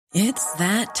It's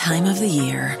that time of the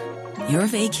year. Your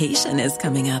vacation is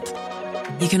coming up.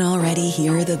 You can already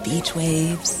hear the beach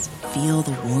waves, feel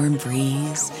the warm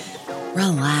breeze,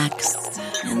 relax,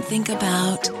 and think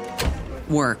about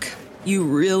work. You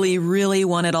really, really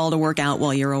want it all to work out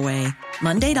while you're away.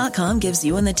 Monday.com gives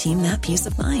you and the team that peace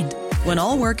of mind. When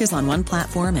all work is on one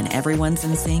platform and everyone's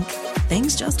in sync,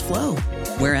 things just flow.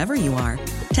 Wherever you are,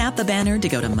 tap the banner to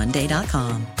go to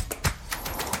Monday.com.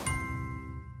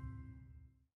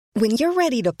 When you're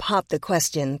ready to pop the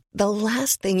question, the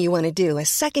last thing you want to do is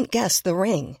second-guess the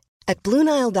ring. At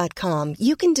BlueNile.com,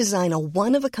 you can design a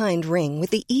one-of-a-kind ring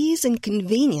with the ease and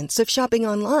convenience of shopping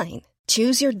online.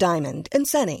 Choose your diamond and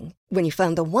setting. When you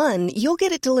find the one, you'll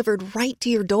get it delivered right to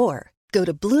your door. Go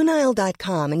to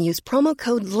BlueNile.com and use promo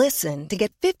code LISTEN to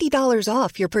get $50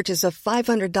 off your purchase of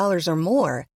 $500 or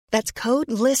more. That's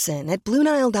code LISTEN at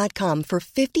BlueNile.com for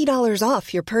 $50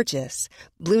 off your purchase.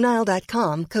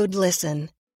 BlueNile.com, code LISTEN.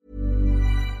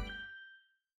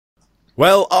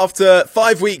 Well, after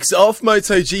 5 weeks off,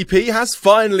 MotoGP has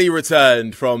finally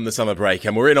returned from the summer break,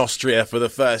 and we're in Austria for the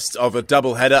first of a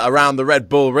doubleheader around the Red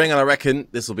Bull Ring, and I reckon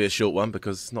this will be a short one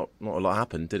because not a lot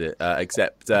happened, did it?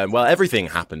 Except, everything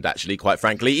happened, actually, quite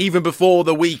frankly. Even before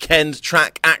the weekend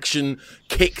track action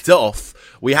kicked off,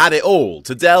 we had it all.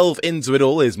 To delve into it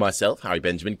all is myself, Harry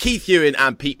Benjamin, Keith Hewin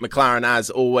and Pete McLaren, as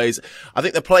always. I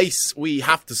think the place we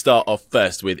have to start off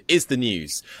first with is the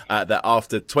news that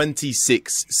after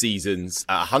 26 seasons,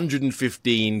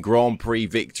 115 Grand Prix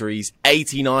victories,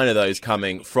 89 of those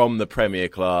coming from the Premier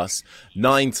class,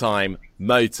 9-time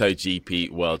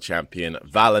MotoGP world champion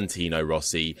Valentino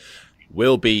Rossi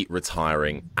will be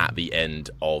retiring at the end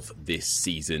of this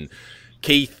season.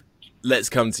 Keith, let's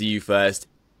come to you first.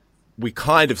 We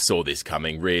kind of saw this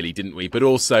coming, really, didn't we? But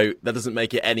also, that doesn't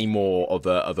make it any more of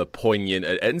a poignant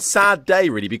and sad day,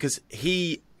 really, because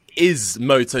he is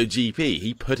MotoGP.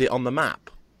 He put it on the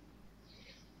map.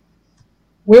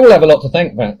 We all have a lot to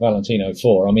thank Valentino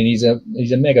for. I mean, he's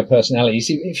a mega personality. You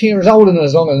see, if you're as old and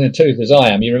as long in the tooth as I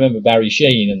am, you remember Barry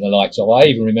Sheene and the likes of. I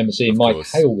even remember seeing Mike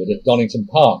Hailwood at Donington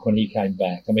Park when he came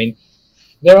back. I mean,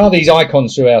 there are these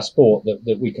icons through our sport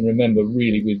that we can remember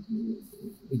really with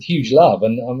huge love,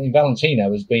 and I mean Valentino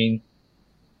has been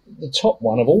the top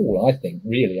one of all, I think,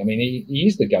 really. I mean, he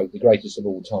is the GOAT, the greatest of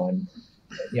all time.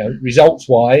 You know, results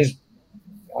wise,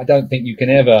 I don't think you can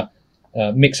ever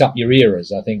mix up your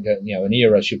eras. I think an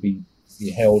era should be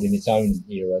held in its own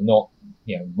era, not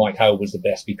Mike Hale was the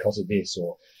best because of this,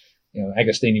 or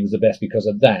Agostini was the best because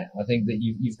of that. I think that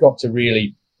you've got to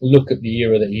really look at the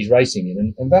era that he's racing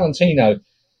in, and Valentino,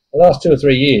 the last 2 or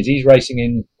 3 years, he's racing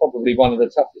in probably one of the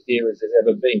toughest eras there's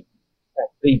ever been.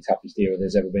 The toughest era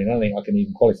there's ever been. I don't think I can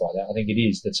even qualify that. I think it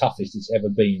is the toughest it's ever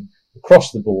been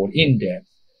across the board, in depth,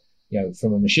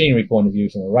 from a machinery point of view,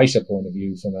 from a racer point of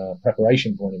view, from a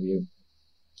preparation point of view.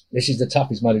 This is the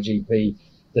toughest MotoGP,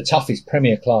 the toughest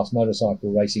Premier class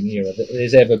motorcycle racing era that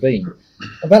there's ever been.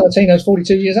 And Valentino's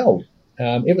 42 years old.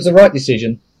 It was the right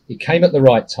decision. It came at the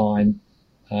right time.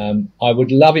 I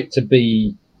would love it to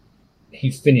be he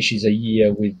finishes a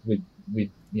year with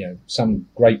some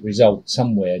great result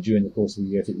somewhere during the course of the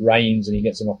year. If it rains and he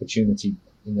gets an opportunity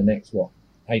in the next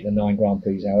 8 or 9 Grand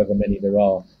Prix, however many there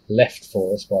are left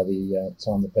for us by the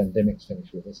time the pandemic's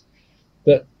finished with us.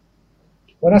 But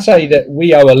when I say that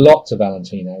we owe a lot to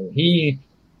Valentino, he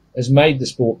has made the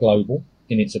sport global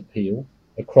in its appeal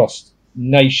across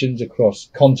nations, across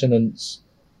continents.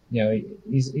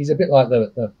 He's a bit like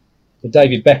the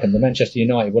David Beckham, the Manchester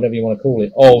United, whatever you want to call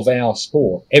it, of our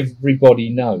sport.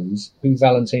 Everybody knows who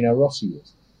Valentino Rossi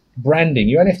is. Branding.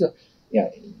 You only have to,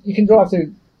 you can drive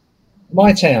through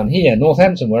my town here,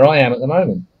 Northampton, where I am at the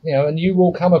moment, and you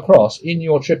will come across, in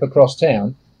your trip across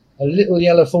town, a little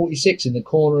yellow 46 in the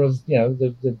corner of,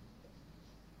 the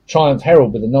Triumph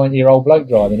Herald with a 90-year-old bloke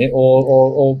driving it,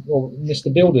 or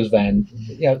Mr. Builder's van.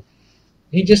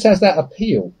 He just has that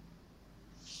appeal.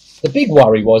 The big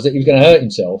worry was that he was going to hurt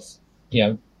himself.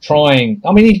 Trying.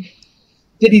 I mean,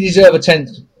 did he deserve a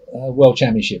 10th World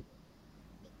Championship?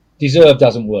 Deserve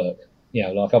doesn't work.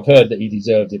 Like I've heard that he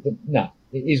deserved it, but no,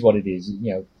 it is what it is.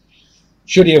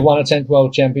 Should he have won a 10th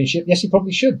World Championship? Yes, he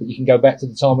probably should, but you can go back to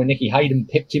the time when Nicky Hayden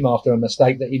pipped him after a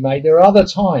mistake that he made. There are other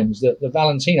times that the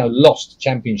Valentino lost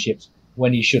championships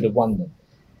when he should have won them.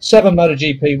 7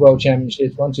 MotoGP World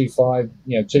Championships, 125,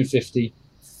 250,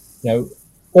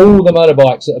 all the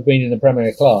motorbikes that have been in the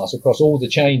Premier class across all the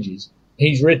changes,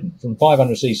 he's ridden from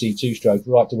 500cc 2-stroke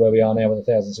right to where we are now with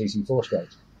 1000cc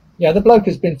 4-strokes. The bloke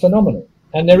has been phenomenal,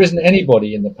 and there isn't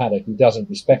anybody in the paddock who doesn't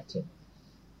respect him.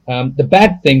 The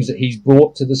bad things that he's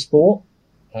brought to the sport,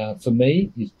 for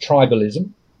me, is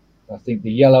tribalism. I think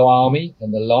the Yellow Army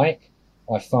and the like,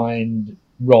 I find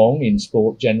wrong in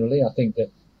sport generally. I think that,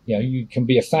 you can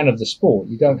be a fan of the sport.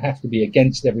 You don't have to be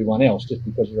against everyone else just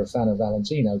because you're a fan of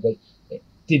Valentino. But it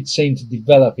did seem to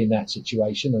develop in that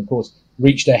situation, and of course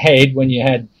reached a head when you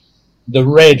had the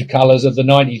red colours of the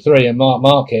 93 and Marc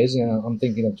Marquez. I'm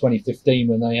thinking of 2015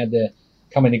 when they had their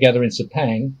coming together in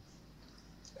Sepang,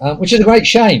 which is a great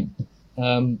shame,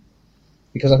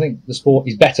 because I think the sport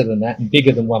is better than that and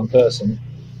bigger than one person.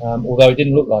 Although it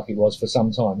didn't look like it was for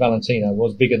some time. Valentino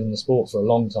was bigger than the sport for a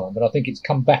long time, but I think it's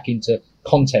come back into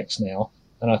context now,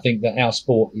 and I think that our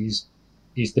sport is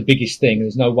the biggest thing.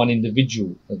 There's no one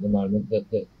individual at the moment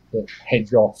that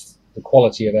heads off the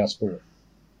quality of our sport.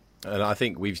 And I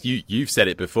think you've said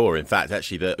it before, in fact,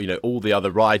 actually, that all the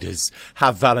other riders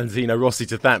have Valentino Rossi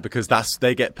to thank, because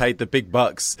they get paid the big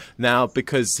bucks now,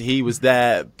 because he was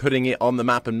there putting it on the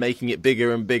map and making it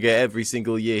bigger and bigger every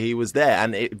single year he was there.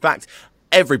 And in fact,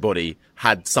 everybody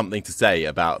had something to say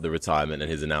about the retirement and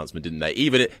his announcement, didn't they?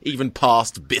 Even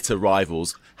past bitter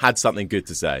rivals had something good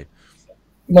to say.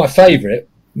 My favourite,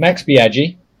 Max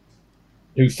Biaggi,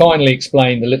 who finally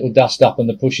explained the little dust up and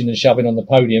the pushing and shoving on the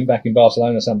podium back in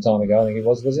Barcelona some time ago. I think it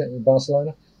was it in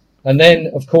Barcelona? And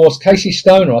then, of course, Casey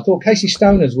Stoner. I thought Casey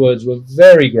Stoner's words were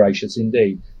very gracious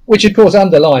indeed, which of course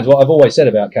underlines what I've always said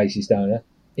about Casey Stoner.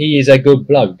 He is a good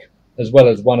bloke, as well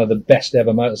as one of the best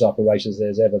ever motorcycle racers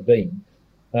there's ever been.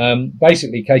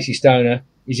 Basically, Casey Stoner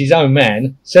is his own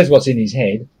man, says what's in his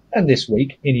head, and this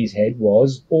week in his head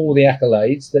was all the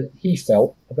accolades that he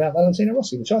felt about Valentino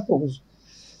Rossi, which I thought was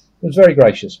very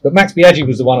gracious. But Max Biaggi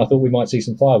was the one I thought we might see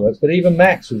some fireworks, but even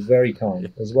Max was very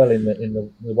kind as well in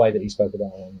the way that he spoke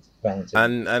about Valentino.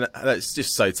 And that's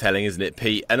just so telling, isn't it,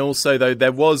 Pete? And also, though,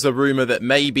 there was a rumour that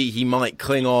maybe he might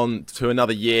cling on to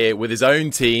another year with his own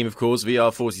team, of course,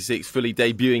 VR46 fully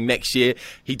debuting next year.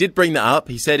 He did bring that up.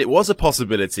 He said it was a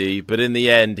possibility, but in the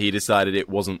end, he decided it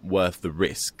wasn't worth the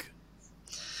risk.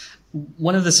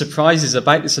 One of the surprises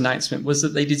about this announcement was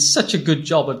that they did such a good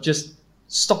job of just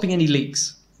stopping any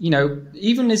leaks.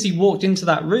 Even as he walked into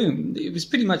that room, it was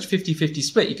pretty much 50-50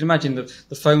 split. You can imagine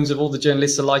the phones of all the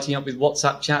journalists are lighting up with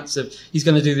WhatsApp chats of he's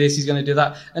going to do this, he's going to do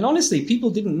that. And honestly, people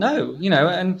didn't know,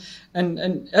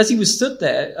 and as he was stood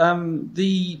there, some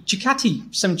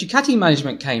Ducati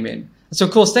management came in. So,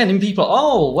 of course, then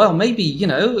people, maybe,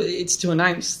 it's to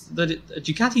announce that a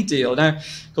Ducati deal. Now,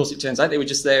 of course, it turns out they were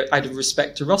just there out of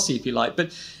respect to Rossi, if you like.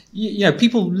 But,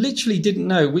 people literally didn't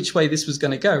know which way this was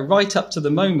going to go right up to the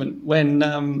moment when,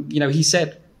 he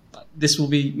said this will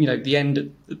be, the end of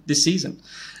this season.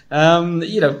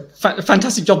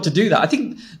 Fantastic job to do that. I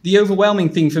think the overwhelming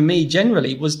thing for me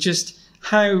generally was just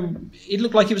how it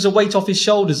looked like it was a weight off his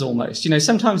shoulders almost.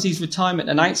 Sometimes these retirement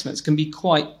announcements can be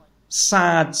quite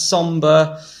sad,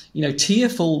 somber,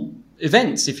 tearful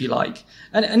events, if you like.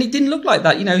 And it didn't look like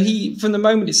that. He, from the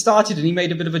moment it started, and he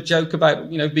made a bit of a joke about,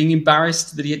 being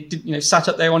embarrassed that he had, sat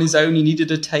up there on his own, he needed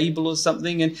a table or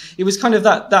something. And it was kind of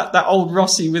that old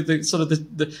Rossi with the sort of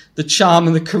the charm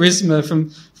and the charisma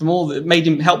from all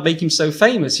that helped make him so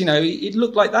famous. It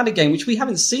looked like that again, which we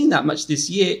haven't seen that much this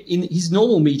year in his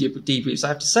normal media debriefs, I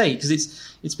have to say, because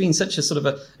it's been such a sort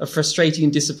of a frustrating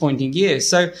and disappointing year.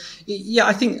 So, yeah,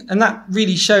 I think, and that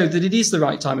really showed that it is the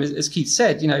right time, as Keith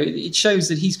said. It shows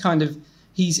that he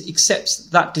accepts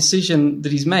that decision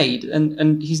that he's made,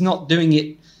 and he's not doing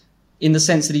it in the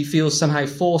sense that he feels somehow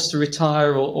forced to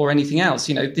retire or anything else.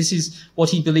 This is what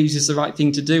he believes is the right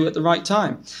thing to do at the right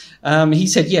time. He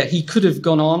said, he could have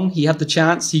gone on. He had the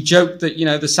chance. He joked that,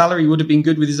 the salary would have been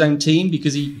good with his own team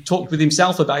because he talked with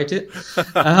himself about it.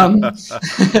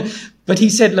 But he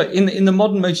said, look, in the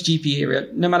modern MotoGP era,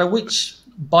 no matter which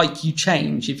bike you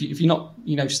change, if you're not,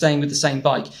 staying with the same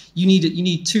bike, you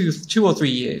need 2 or 3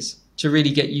 years to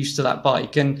really get used to that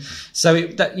bike. And so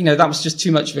that was just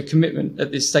too much of a commitment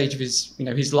at this stage of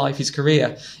his life, his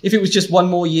career. If it was just one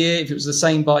more year, if it was the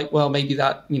same bike, well, maybe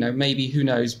that, maybe, who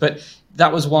knows? But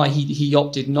that was why he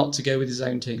opted not to go with his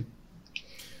own team.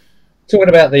 Talking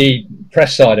about the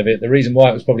press side of it, the reason why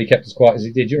it was probably kept as quiet as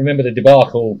it did, you remember the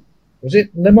debacle, was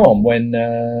it Le Mans, when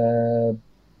the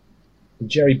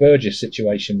Jerry Burgess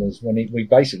situation was, when he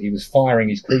basically was firing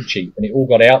his crew chief, and it all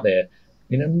got out there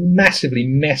in a massively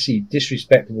messy,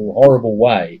 disrespectful, horrible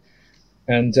way.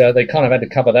 And they kind of had to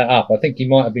cover that up. I think he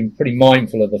might have been pretty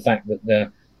mindful of the fact that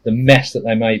the mess that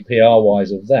they made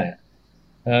PR-wise of that.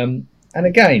 And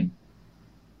again,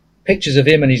 pictures of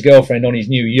him and his girlfriend on his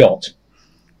new yacht.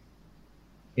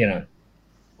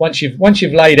 Once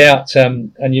you've laid out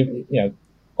and you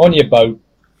on your boat,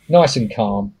 nice and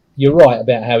calm, you're right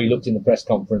about how he looked in the press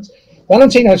conference.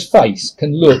 Valentino's face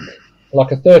can look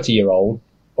like a 30-year-old,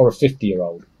 or a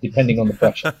 50-year-old, depending on the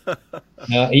pressure.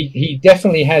 He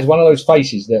definitely has one of those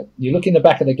faces that you look in the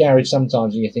back of the garage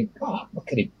sometimes and you think, oh,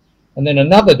 look at him. And then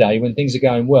another day when things are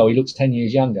going well, he looks 10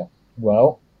 years younger.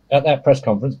 Well, at that press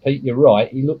conference, Pete, you're right,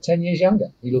 he looked 10 years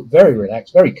younger. He looked very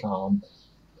relaxed, very calm.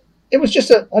 It was just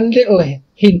a little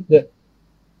hint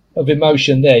of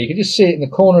emotion there. You could just see it in the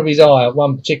corner of his eye at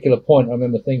one particular point. I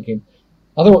remember thinking,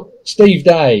 I thought Steve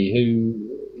Day, who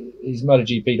is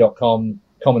MotoGP.com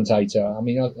commentator,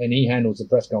 and he handles the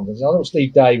press conference. I thought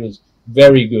Steve Day was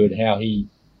very good how he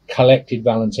collected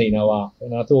Valentino up.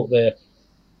 And I thought the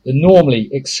normally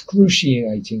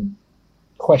excruciating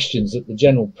questions that the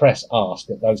general press asked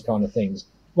at those kind of things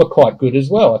were quite good as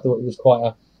well. I thought it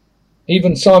was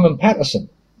even Simon Patterson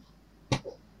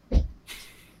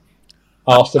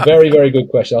asked a very, very good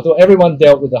question. I thought everyone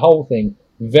dealt with the whole thing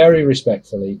very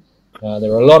respectfully.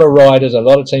 There are a lot of riders, a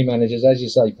lot of team managers, as you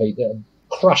say, Pete, that are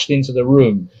crushed into the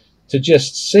room to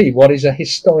just see what is a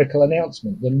historical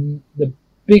announcement. The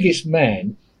biggest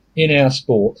man in our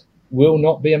sport will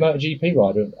not be a MotoGP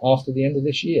rider after the end of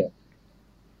this year.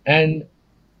 And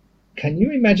can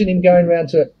you imagine him going around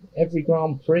to every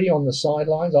Grand Prix on the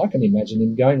sidelines? I can imagine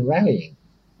him going rallying.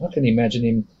 I can imagine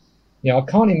him, I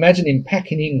can't imagine him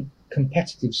packing in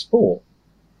competitive sport.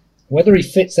 Whether he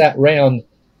fits that round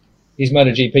his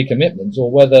MotoGP commitments or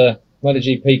whether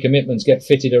MotoGP commitments get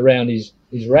fitted around his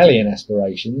rallying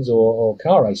aspirations or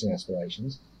car racing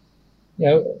aspirations.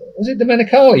 Was it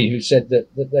Domenicali who said that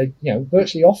they,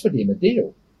 virtually offered him a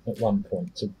deal at one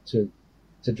point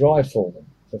to drive for them,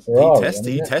 for Ferrari?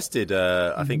 He tested,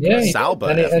 I think, a Sauber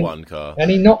F1 car. And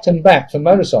he knocked him back for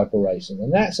motorcycle racing,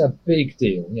 and that's a big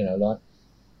deal.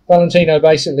 Valentino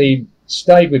basically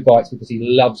stayed with bikes because he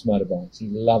loves motorbikes. He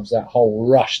loves that whole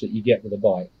rush that you get with a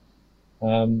bike.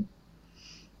 And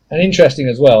interesting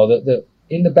as well that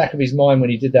in the back of his mind when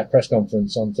he did that press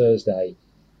conference on Thursday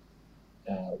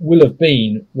will have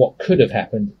been what could have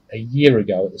happened a year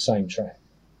ago at the same track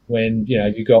when,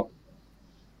 you got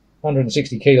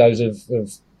 160 kilos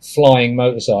of flying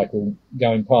motorcycle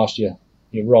going past your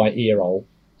right ear hole.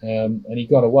 And he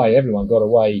got away, everyone got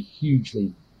away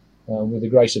hugely with the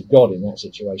grace of God in that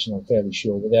situation, I'm fairly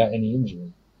sure, without any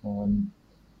injury.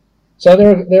 So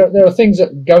there are things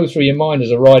that go through your mind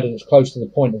as a rider that's close to the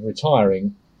point of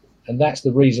retiring, and that's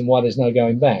the reason why there's no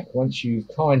going back. Once you've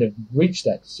kind of reached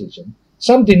that decision,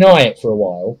 some deny it for a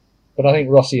while, but I think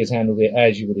Rossi has handled it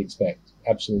as you would expect,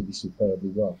 absolutely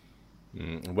superbly well.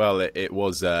 Well, it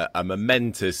was a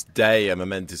momentous day, a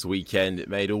momentous weekend. It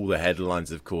made all the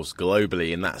headlines, of course,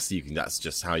 globally, and that's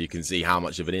just how you can see how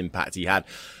much of an impact he had.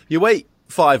 You wait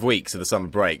 5 weeks of the summer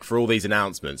break for all these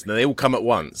announcements, and then they all come at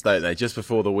once, don't they, just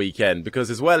before the weekend, because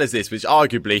as well as this, which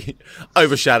arguably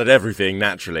overshadowed everything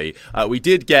naturally, we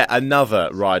did get another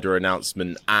rider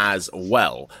announcement as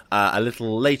well, a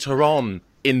little later on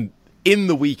in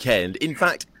the weekend. In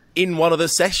fact, in one of the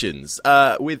sessions,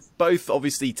 with both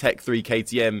obviously Tech 3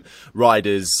 KTM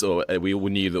riders, or we all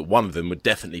knew that one of them would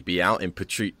definitely be out in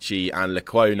Petrucci and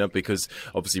Lecuona, because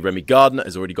obviously Remy Gardner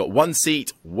has already got one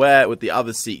seat. Where would the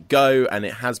other seat go? And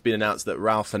it has been announced that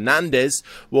Raul Fernandez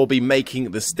will be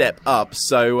making the step up.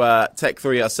 So Tech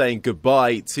 3 are saying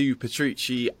goodbye to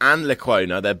Petrucci and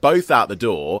Lecuona. They're both out the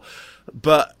door.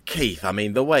 But Keith,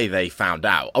 the way they found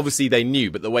out, obviously they knew,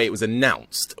 but the way it was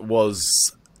announced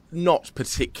was not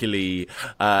particularly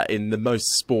in the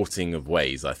most sporting of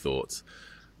ways, I thought.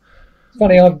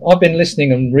 Funny, I've been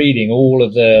listening and reading all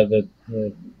of the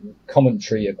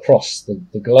commentary across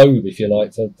the globe, if you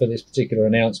like, for this particular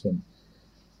announcement.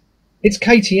 It's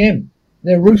KTM.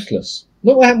 They're ruthless.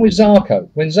 Look what happened with Zarco.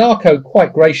 When Zarco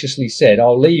quite graciously said,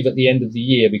 I'll leave at the end of the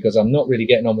year because I'm not really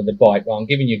getting on with the bike, but I'm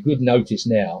giving you good notice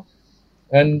now.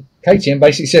 And KTM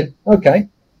basically said, okay,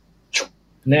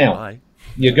 now Bye.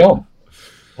 You're gone.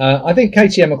 I think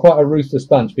KTM are quite a ruthless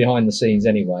bunch behind the scenes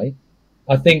anyway.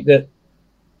 I think that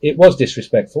it was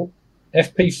disrespectful.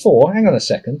 FP4, hang on a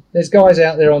second. There's guys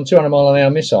out there on 200 mile an hour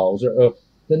missiles that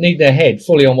need their head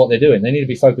fully on what they're doing. They need to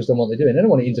be focused on what they're doing. They don't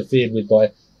want it interfered with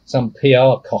by some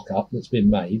PR cock-up that's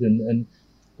been made. And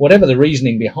whatever the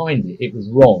reasoning behind it, it was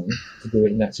wrong to do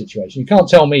it in that situation. You can't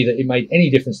tell me that it made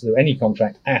any difference to any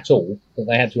contract at all that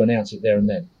they had to announce it there and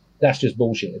then. That's just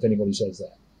bullshit if anybody says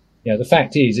that. The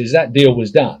fact is that deal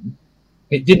was done.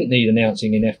 It didn't need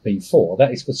announcing in FP4.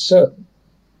 That is for certain.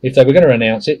 If they were going to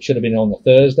announce it, it should have been on the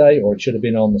Thursday, or it should have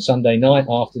been on the Sunday night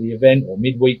after the event, or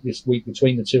midweek this week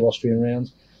between the two Austrian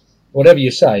rounds. Whatever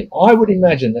you say, I would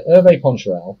imagine that Hervé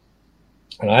Poncharal,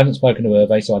 and I haven't spoken to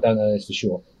Hervé, so I don't know this for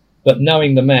sure, but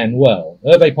knowing the man well,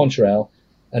 Hervé Poncharal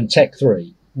and Tech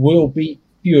 3 will be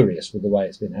furious with the way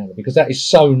it's been handled, because that is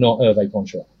so not Hervé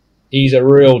Poncharal. He's a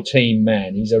real team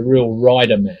man. He's a real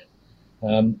rider man.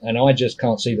 And I just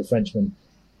can't see the Frenchman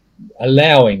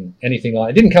allowing anything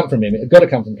like it. Didn't come from him. It had got to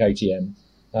come from KTM.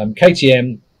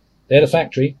 KTM, they're the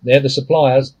factory. They're the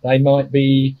suppliers. They might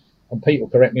be, and Pete will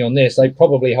correct me on this, they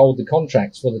probably hold the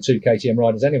contracts for the two KTM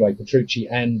riders anyway, Petrucci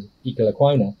and Iker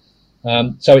Lecuona.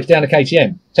 So it's down to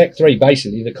KTM. Tech 3,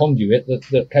 basically, the conduit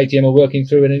that KTM are working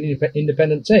through in an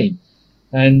independent team.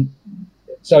 And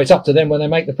so it's up to them when they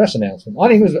make the press announcement. I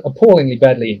think it was appallingly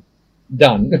badly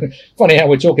done. Funny how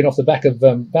we're talking off the back of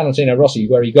Valentino Rossi,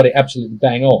 where he got it absolutely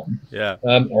bang on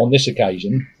on this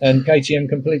occasion, and KTM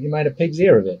completely made a pig's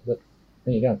ear of it. But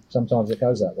there you go. Sometimes it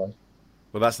goes that way.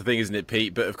 Well, that's the thing, isn't it,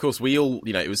 Pete? But of course, we all,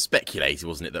 it was speculated,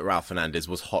 wasn't it, that Raul Fernandez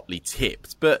was hotly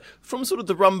tipped. But from sort of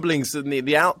the rumblings and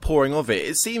the outpouring of it,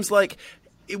 it seems like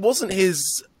it wasn't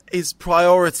his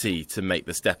priority to make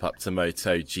the step up to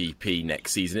MotoGP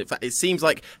next season. In fact, it seems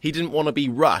like he didn't want to be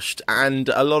rushed, and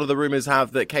a lot of the rumours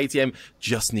have that KTM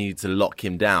just needed to lock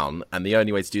him down, and the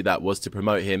only way to do that was to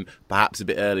promote him perhaps a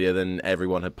bit earlier than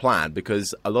everyone had planned,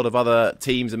 because a lot of other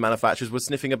teams and manufacturers were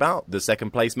sniffing about the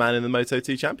second place man in the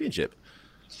Moto2 Championship.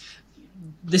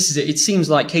 This is it. It seems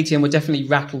like KTM were definitely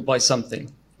rattled by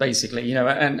something, basically,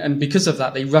 and because of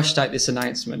that, they rushed out this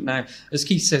announcement. Now, as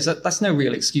Keith says, that's no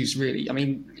real excuse, really. I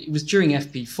mean, it was during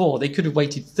FP4. They could have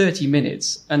waited 30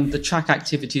 minutes and the track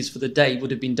activities for the day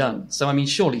would have been done. So, I mean,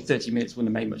 surely 30 minutes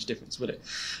wouldn't have made much difference, would it?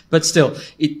 But still,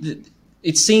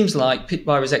 it seems like Pit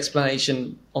Byra's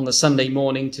explanation on the Sunday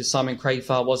morning to Simon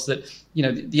Crafar was that,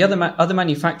 the other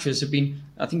manufacturers have been,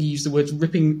 I think he used the words,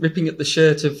 ripping at the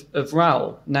shirt of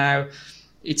Raul. Now,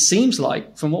 it seems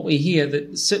like, from what we hear,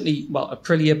 that certainly,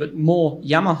 Aprilia, but more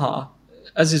Yamaha,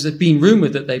 as has been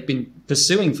rumoured that they've been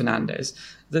pursuing Fernandez,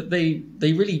 that they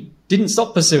really didn't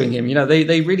stop pursuing him.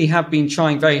 They really have been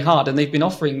trying very hard, and they've been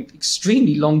offering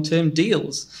extremely long-term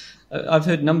deals. I've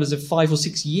heard numbers of 5 or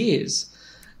 6 years.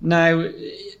 Now,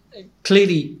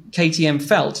 clearly KTM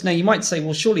felt, now you might say,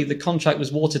 well, surely the contract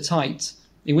was watertight,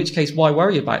 in which case, why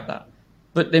worry about that?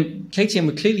 But then KTM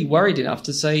were clearly worried enough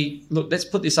to say, look, let's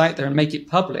put this out there and make it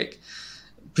public,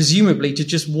 presumably to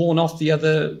just warn off the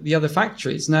other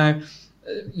factories. Now,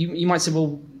 you might say,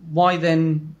 well, why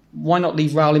not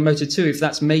leave Raul in Moto2 if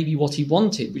that's maybe what he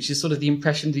wanted, which is sort of the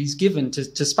impression that he's given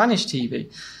to Spanish TV.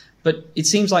 But it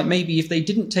seems like maybe if they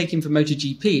didn't take him for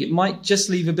MotoGP, it might just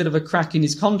leave a bit of a crack in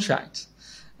his contract.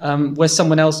 Where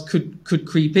someone else could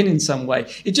creep in some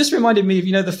way. It just reminded me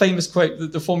of, the famous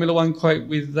quote, the Formula One quote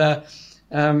with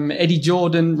Eddie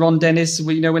Jordan, Ron Dennis,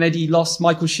 when Eddie lost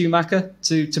Michael Schumacher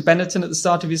to Benetton at the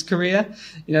start of his career.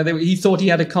 He thought he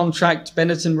had a contract.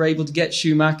 Benetton were able to get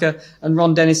Schumacher, and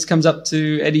Ron Dennis comes up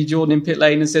to Eddie Jordan in pit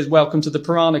lane and says, "Welcome to the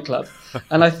Piranha Club."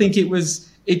 And I think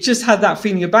it just had that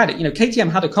feeling about it. KTM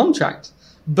had a contract,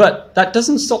 but that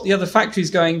doesn't stop the other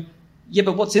factories going, yeah,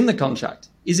 but what's in the contract?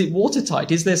 Is it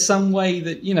watertight? Is there some way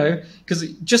that, because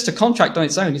just a contract on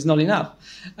its own is not enough.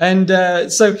 And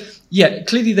so, yeah,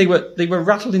 clearly they were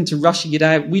rattled into rushing it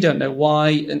out. We don't know why.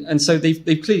 And so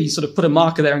they've clearly sort of put a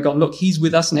marker there and gone, look, he's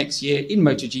with us next year in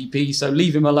MotoGP, so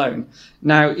leave him alone.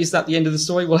 Now, is that the end of the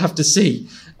story? We'll have to see.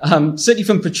 Certainly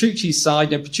from Petrucci's side,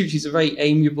 Petrucci's a very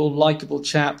amiable, likeable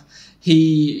chap.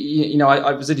 He,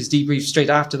 I was at his debrief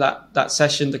straight after that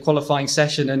session, the qualifying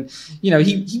session, and,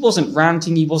 he wasn't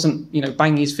ranting, he wasn't,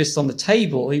 banging his fist on the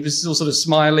table. He was still sort of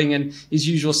smiling and his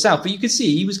usual self. But you could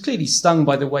see he was clearly stung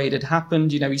by the way it had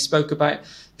happened. He spoke about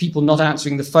people not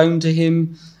answering the phone to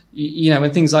him,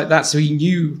 and things like that. So he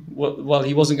knew,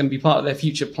 he wasn't going to be part of their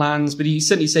future plans. But he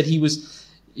certainly said he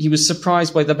was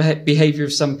surprised by the behaviour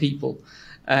of some people.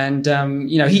 And,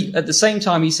 he at the same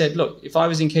time, he said, look, if I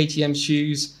was in KTM's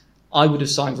shoes, I would have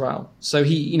signed Raul. So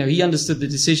he understood the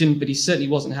decision, but he certainly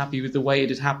wasn't happy with the way it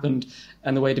had happened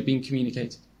and the way it had been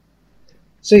communicated.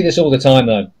 See this all the time,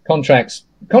 though. Contracts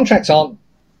aren't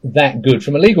that good.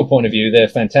 From a legal point of view, they're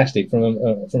fantastic. From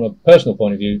a personal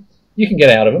point of view, you can get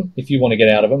out of them if you want to get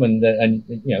out of them. And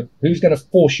who's going to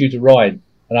force you to ride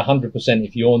at 100%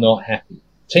 if you're not happy?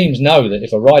 Teams know that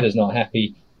if a rider's not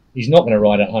happy, he's not going to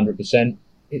ride at 100%.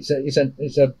 It's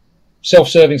a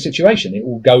self-serving situation. It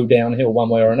will go downhill one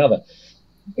way or another.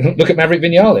 Look at Maverick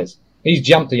Vinales. He's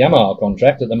jumped the Yamaha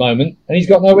contract at the moment, and he's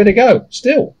got nowhere to go.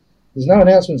 Still, there's no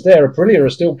announcements there. Aprilia are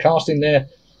still casting their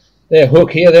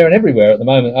hook here, there, and everywhere at the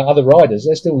moment. Other riders,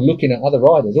 they're still looking at other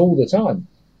riders all the time.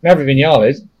 Maverick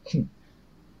Vinales,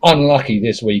 unlucky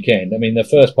this weekend. I mean, the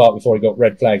first part before he got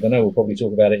red flagged, I know we'll probably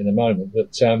talk about it in a moment,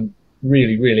 but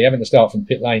really, really having to start from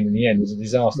pit lane in the end was a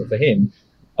disaster for him.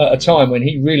 At a time when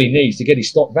he really needs to get his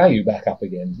stock value back up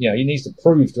again. He needs to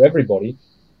prove to everybody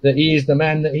that he is the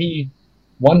man that he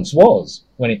once was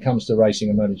when it comes to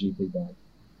racing a MotoGP bike.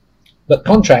 But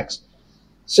contracts,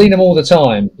 seen them all the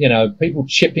time. You know, people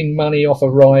chipping money off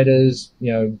of riders.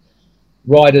 You know,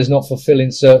 riders not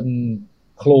fulfilling certain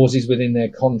clauses within their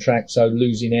contract, so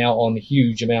losing out on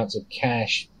huge amounts of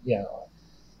cash. You know,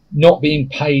 not being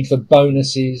paid for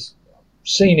bonuses.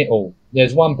 Seen it all.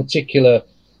 There's one particular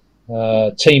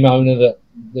team owner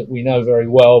that we know very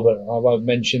well, but I won't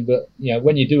mention. But you know,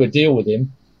 when you do a deal with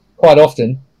him, quite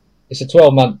often it's a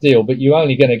 12-month deal, but you're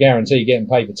only going to guarantee getting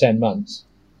paid for 10 months,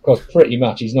 because pretty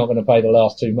much he's not going to pay the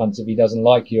last 2 months if he doesn't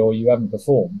like you or you haven't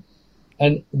performed.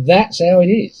 And that's how it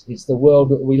is. It's the world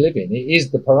that we live in. It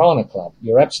is the Piranha Club.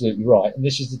 You're absolutely right, and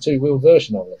this is the two-wheel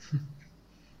version of it.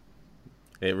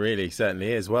 It really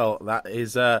certainly is. Well, that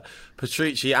is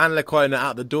Petrucci and Lecuona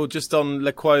out the door. Just on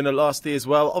Lecuona lastly as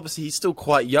well. Obviously, he's still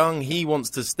quite young. He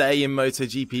wants to stay in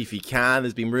MotoGP if he can.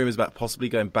 There's been rumours about possibly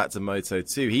going back to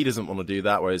Moto2. He doesn't want to do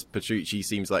that, whereas Petrucci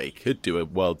seems like he could do a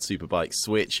World Superbike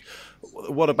switch.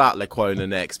 What about Lecuona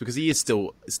next? Because he is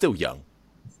still young.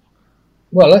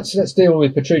 Well, let's deal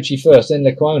with Petrucci first, then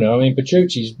Lecuona. I mean,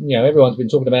 Petrucci's, you know, everyone's been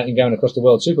talking about him going across the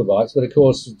World Superbikes, but of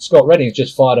course, Scott Redding's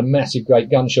just fired a massive, great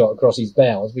gunshot across his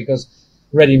bows because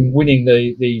Redding winning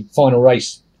the final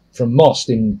race from Most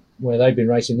where they've been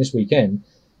racing this weekend.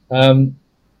 You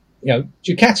know,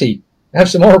 Ducati have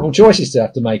some horrible choices to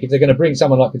have to make if they're going to bring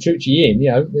someone like Petrucci in.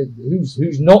 You know,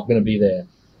 who's not going to be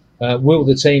there? Will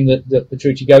the team that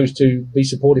Petrucci goes to be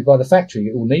supported by the factory?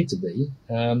 It will need to be.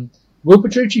 Will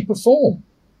Petrucci perform?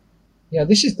 You know,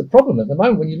 this is the problem at the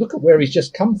moment. When you look at where he's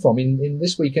just come from in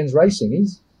this weekend's racing,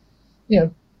 he's, you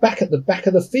know, back at the back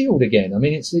of the field again. I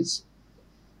mean, it's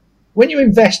when you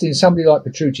invest in somebody like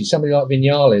Petrucci, somebody like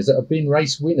Viñales that have been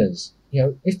race winners, you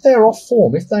know, if they're off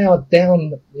form, if they are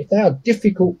down, if they are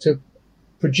difficult to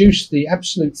produce the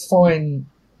absolute fine,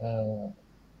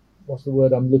 what's the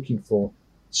word I'm looking for?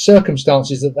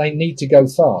 Circumstances that they need to go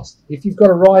fast. If you've got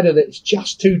a rider that's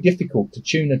just too difficult to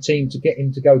tune a team to get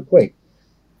him to go quick,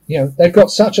 you know, they've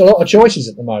got such a lot of choices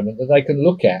at the moment that they can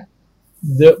look at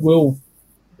that will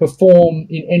perform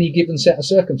in any given set of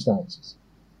circumstances.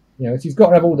 You know, if you've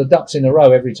got to have all the ducks in a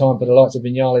row every time for the likes of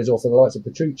Viñales or for the likes of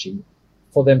Petrucci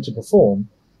for them to perform,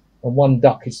 and one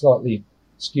duck is slightly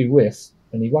skew whiff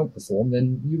and he won't perform,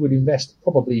 then you would invest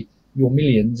probably your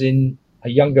millions in a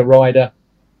younger rider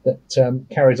that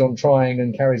carries on trying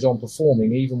and carries on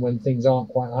performing even when things aren't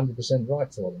quite 100%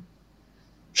 right for them.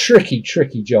 Tricky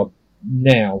job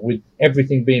now with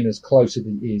everything being as close as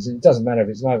it is. And it doesn't matter if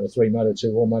it's Moto3,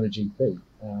 Moto2 or MotoGP.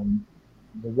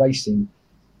 The racing,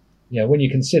 you know, when you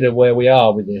consider where we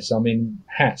are with this, I mean,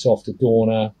 hats off to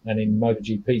Dorna and in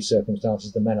MotoGP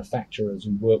circumstances, the manufacturers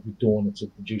who work with Dorna to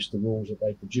produce the rules that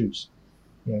they produce.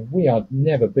 You know, we have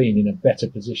never been in a better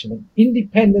position. An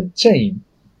independent team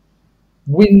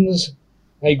wins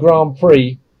a Grand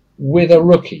Prix with a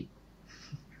rookie.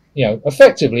 You know,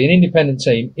 effectively, an independent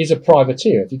team is a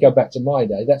privateer. If you go back to my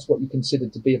day, that's what you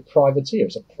considered to be a privateer.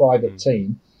 It's a private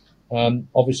team.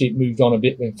 Obviously, it moved on a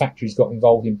bit when factories got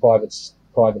involved in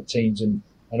private teams and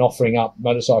offering up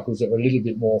motorcycles that were a little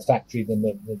bit more factory than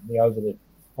the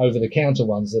over the counter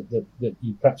ones that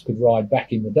you perhaps could ride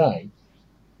back in the day.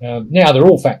 Now they're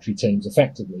all factory teams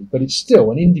effectively, but it's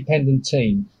still an independent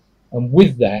team, and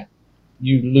with that,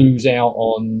 you lose out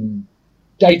on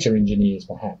data engineers,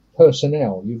 perhaps,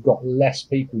 personnel. You've got less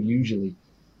people usually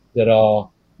that are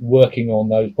working on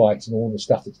those bikes and all the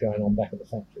stuff that's going on back at the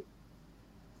factory.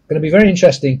 Going to be very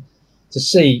interesting to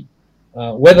see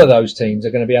whether those teams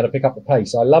are going to be able to pick up the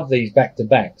pace. I love these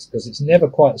back-to-backs because it's never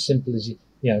quite as simple as, you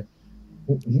know,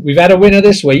 we've had a winner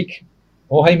this week,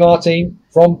 Jorge Martin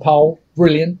from pole,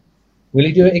 brilliant. Will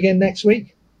he do it again next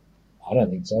week? I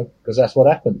don't think so, because that's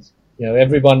what happens. You know,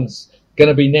 everyone's going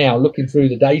to be now looking through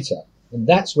the data, and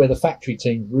that's where the factory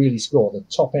teams really score. The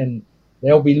top end,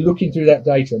 they'll be looking through that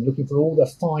data and looking for all the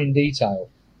fine detail,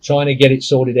 trying to get it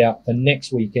sorted out for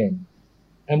next weekend,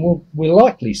 and we're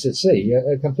likely to see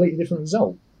a completely different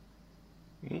result.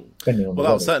 Depending on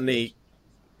that'll certainly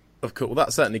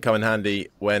come in handy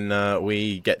when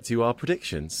we get to our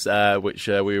predictions, which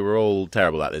we were all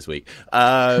terrible at this week. Hey,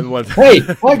 I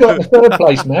got the third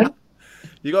place, man.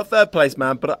 You got third place,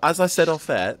 man, but as I said off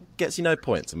air, gets you no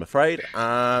points, I'm afraid.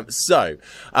 So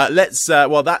let's.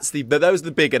 Well, those are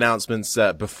the big announcements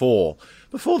before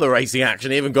the racing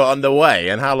action even got underway.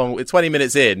 And how long? 20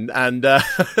 minutes in, and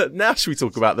now should we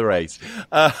talk about the race?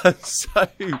 So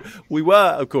we were,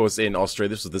 of course, in Austria.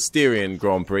 This was the Styrian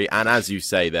Grand Prix, and as you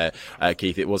say there,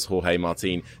 Keith, it was Jorge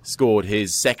Martin scored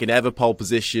his second ever pole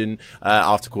position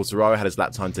after Quartararo had his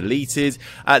lap time deleted.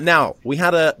 Now we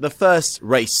had the first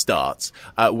race start,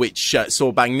 which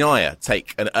saw Bagnaia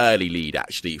take an early lead,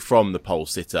 actually, from the pole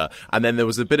sitter. And then there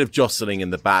was a bit of jostling in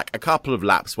the back. A couple of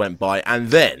laps went by. And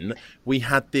then we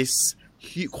had this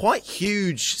quite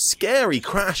huge, scary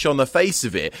crash on the face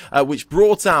of it, which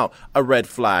brought out a red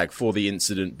flag for the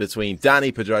incident between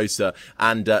Dani Pedrosa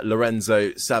and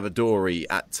Lorenzo Savadori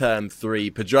at turn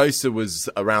 3. Pedrosa was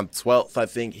around 12th, I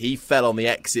think. He fell on the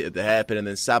exit at the hairpin, and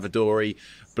then Savadori,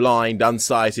 blind,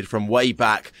 unsighted from way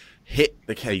back, hit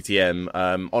the KTM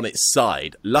on its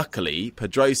side. Luckily,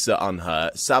 Pedrosa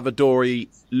unhurt. Savadori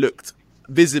looked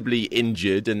visibly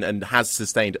injured and has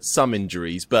sustained some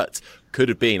injuries, but could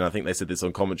have been, I think they said this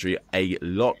on commentary, a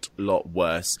lot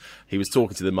worse. He was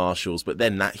talking to the marshals, but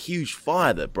then that huge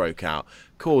fire that broke out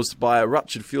caused by a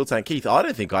ruptured fuel tank. Keith, I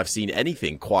don't think I've seen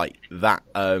anything quite that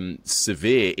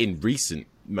severe in recent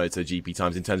MotoGP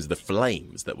times in terms of the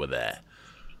flames that were there.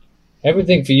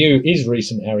 Everything for you is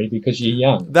recent, Harry, because you're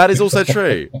young. That is also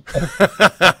true.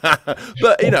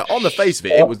 But, on the face of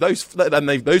it, it was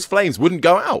those flames wouldn't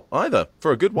go out either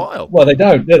for a good while. Well, they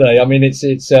don't, do they? I mean, it's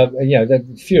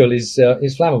the fuel is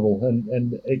flammable,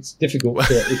 and it's difficult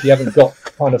if you haven't got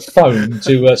kind of foam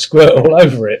to squirt all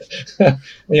over it.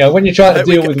 When you're trying to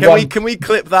deal with can we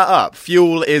clip that up?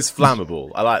 Fuel is flammable.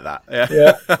 I like that.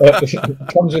 Yeah.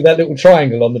 It comes with that little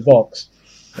triangle on the box.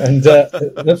 And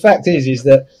the fact is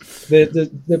that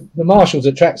the marshals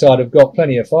at trackside have got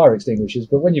plenty of fire extinguishers,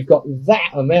 but when you've got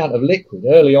that amount of liquid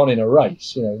early on in a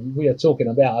race, we are talking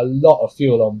about a lot of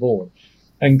fuel on board,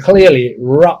 and clearly it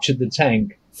ruptured the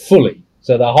tank fully,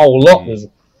 so the whole lot was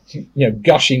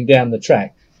gushing down the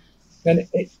track, and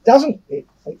it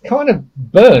kind of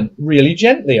burnt really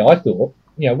gently. I thought,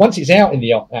 once it's out in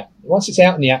the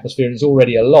atmosphere and it's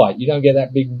already alight, you don't get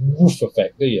that big woof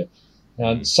effect, do you?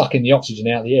 Sucking the oxygen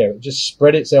out of the air. It just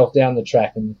spread itself down the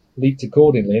track and leaked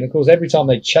accordingly. And of course, every time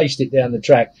they chased it down the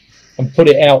track and put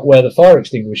it out where the fire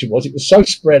extinguisher was, it was so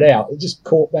spread out, it just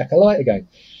caught back alight again.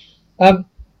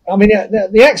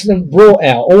 The accident brought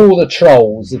out all the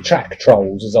trolls, the track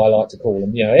trolls, as I like to call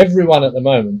them. Everyone at the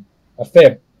moment, a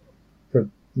fair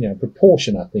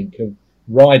proportion, I think, of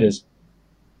riders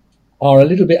are a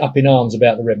little bit up in arms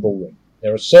about the Red Bull Ring.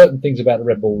 There are certain things about the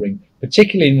Red Bull Ring,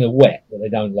 particularly in the wet, that they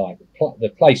don't like. The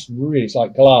place really is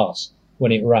like glass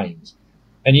when it rains.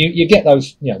 And you get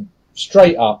those,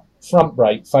 straight up front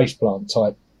brake faceplant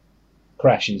type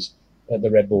crashes at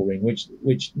the Red Bull Ring,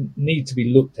 which need to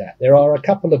be looked at. There are a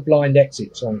couple of blind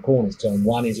exits on corners. Turn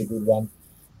 1 is a good one.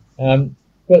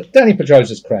 But Dani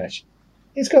Pedrosa's crash,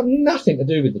 it's got nothing to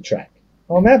do with the track.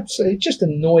 It just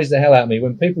annoys the hell out of me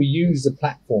when people use the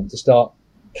platform to start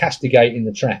castigating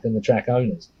the track and the track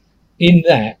owners. In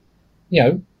that,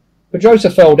 Pedrosa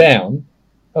fell down.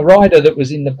 A rider that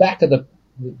was in the back of the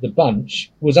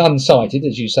bunch was unsighted,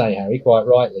 as you say, Harry, quite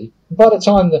rightly. And by the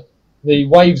time the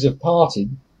waves have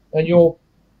parted and you've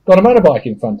got a motorbike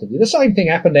in front of you, the same thing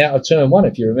happened out of turn 1,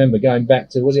 if you remember, going back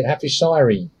to, was it Hafiz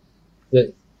Syahrin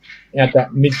that had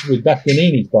that with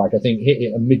Bastianini's bike, I think, hit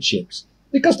it amidships.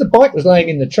 Because the bike was laying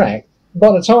in the track,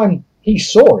 by the time he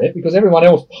saw it, because everyone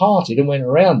else parted and went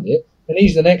around it, and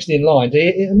he's the next in line to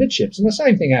hit it amidships. And the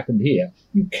same thing happened here.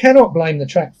 You cannot blame the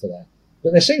track for that.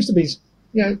 But there seems to be,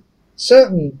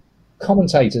 certain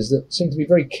commentators that seem to be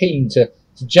very keen to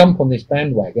jump on this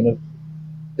bandwagon of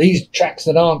these tracks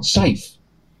that aren't safe.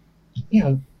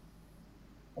 I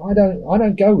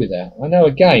don't go with that. I know,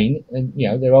 again, and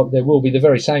there will be the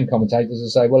very same commentators that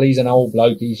say, well, he's an old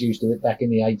bloke, he's used to it back in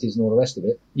the 80s and all the rest of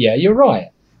it. Yeah, you're right.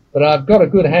 But I've got a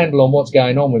good handle on what's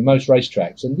going on with most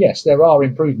racetracks. And yes, there are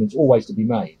improvements always to be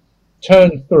made.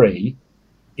 Turn 3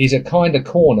 is a kind of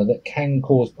corner that can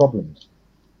cause problems.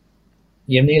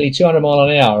 You're nearly 200 mile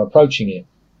an hour approaching it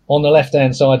on the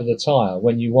left-hand side of the tyre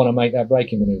when you want to make that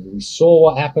braking manoeuvre. We saw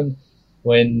what happened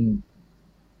when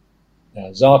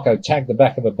Zarco tagged the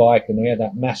back of a bike and we had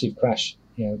that massive crash,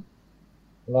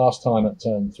 last time at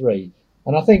turn 3.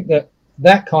 And I think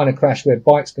that kind of crash where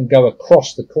bikes can go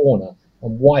across the corner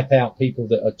and wipe out people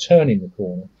that are turning the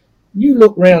corner. You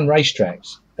look round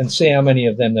racetracks and see how many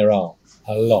of them there are.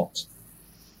 A lot.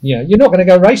 You're not going to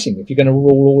go racing if you're going to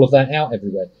rule all of that out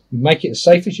everywhere. You make it as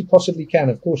safe as you possibly can,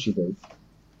 of course you do.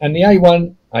 And the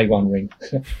A1 ring,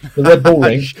 the Red Bull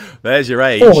ring. There's your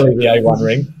age. Formerly the A1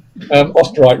 ring.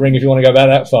 Österreich ring, if you want to go back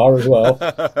that far as well.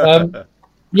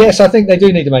 Yes, I think they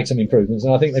do need to make some improvements,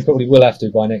 and I think they probably will have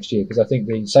to by next year, because I think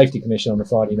the Safety Commission on the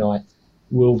Friday night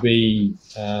will be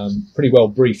pretty well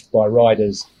briefed by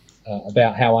riders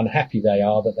about how unhappy they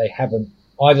are that they haven't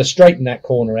either straightened that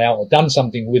corner out or done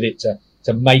something with it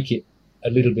to make it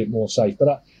a little bit more safe.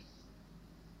 But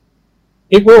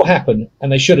it will happen,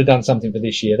 and they should have done something for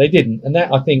this year. They didn't, and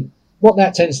that, I think, what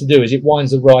that tends to do is it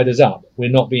winds the riders up. We're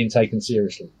not being taken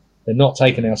seriously. They're not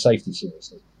taking our safety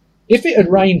seriously. If it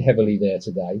had rained heavily there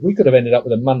today, we could have ended up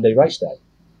with a Monday race day,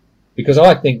 because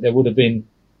I think there would have been,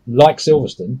 like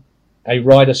Silverstone, a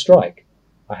rider strike.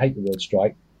 I hate the word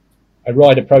strike. A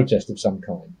rider protest of some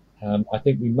kind. I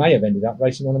think we may have ended up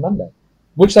racing on a Monday,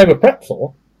 which they were prepped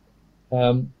for.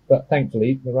 But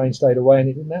thankfully, the rain stayed away and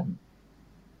it didn't happen.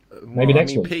 Maybe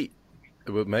next week. Pete,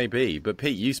 well, maybe. But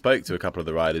Pete, you spoke to a couple of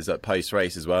the riders at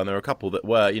post-race as well, and there were a couple that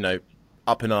were,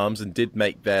 up in arms and did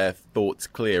make their thoughts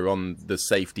clear on the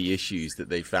safety issues that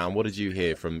they found. What did you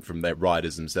hear from their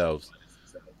riders themselves?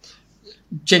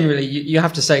 Generally, you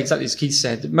have to say exactly as Keith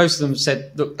said. Most of them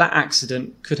said, look, that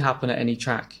accident could happen at any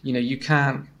track. You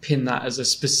can't pin that as a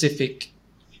specific,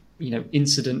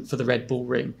 incident for the Red Bull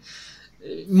Ring.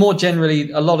 More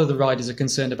generally, a lot of the riders are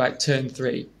concerned about turn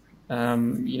 3.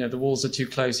 The walls are too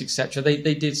close, etc.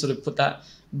 They did sort of put that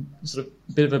sort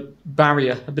of bit of a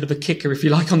barrier, a bit of a kicker, if you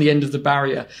like, on the end of the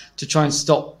barrier to try and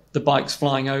stop the bikes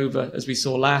flying over, as we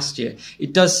saw last year.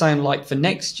 It does sound like for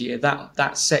next year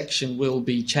that section will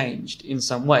be changed in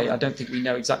some way. I don't think we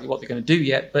know exactly what they're going to do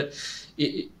yet, but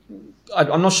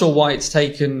I'm not sure why it's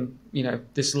taken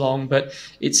this long, but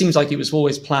it seems like it was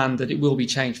always planned that it will be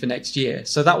changed for next year.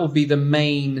 So that will be the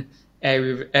main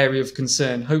area of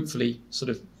concern, hopefully sort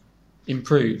of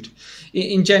improved.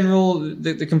 In general,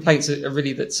 the complaints are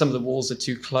really that some of the walls are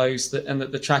too close, and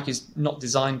that the track is not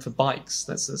designed for bikes.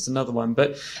 That's another one.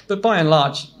 But by and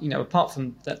large, apart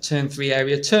from that turn 3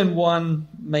 area, turn 1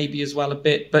 maybe as well a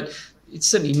bit, but it's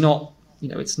certainly not.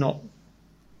 It's not.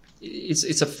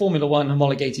 It's a Formula One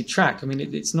homologated track. I mean,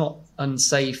 it's not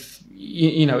unsafe.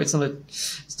 It's not.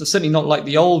 It's certainly not like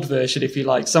the old version, if you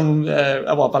like.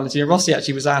 Valentino Rossi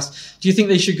actually was asked, "Do you think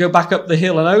they should go back up the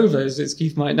hill and over?" As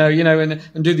Keith might know,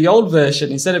 and do the old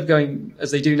version instead of going as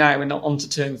they do now and not onto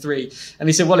turn 3. And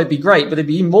he said, "Well, it'd be great, but it'd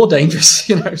be even more dangerous."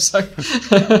 So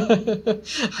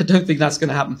I don't think that's going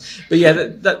to happen. But yeah,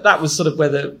 that was sort of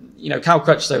where Cal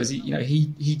Crutch though is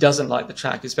he doesn't like the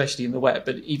track, especially in the wet.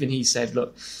 But even he said,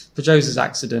 "Look, Pedrosa's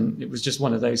accident, it was just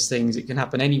one of those things. It can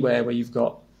happen anywhere where you've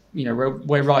got."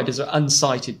 Where riders are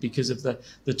unsighted because of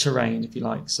the terrain, if you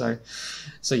like. So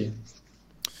yeah.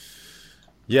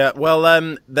 Yeah, well,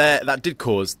 that did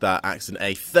cause that accident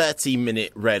a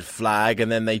 30-minute red flag,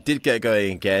 and then they did get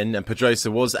going again, and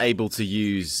Pedrosa was able to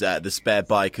use the spare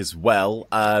bike as well,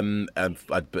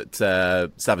 but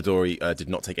Savadori did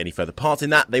not take any further part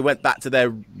in that. They went back to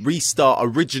their restart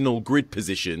original grid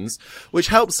positions, which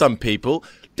helped some people,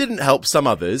 didn't help some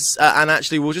others, and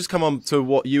actually we'll just come on to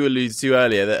what you alluded to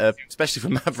earlier, that especially for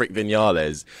Maverick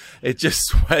Viñales, it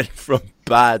just went from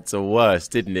bad to worse,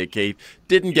 didn't it, Keith?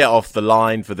 Didn't get off the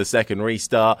line for the second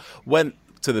restart, went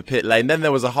to the pit lane. Then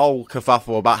there was a whole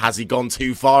kerfuffle about, has he gone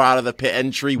too far out of the pit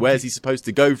entry? Where's he supposed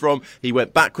to go from? He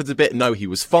went backwards a bit. No, he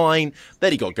was fine.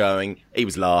 Then he got going. He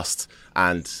was last.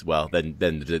 And, well, then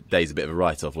the day's a bit of a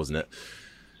write-off, wasn't it?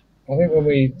 I think when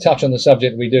we touch on the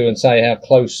subject we do and say how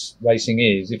close racing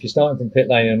is, if you're starting from pit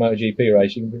lane in a MotoGP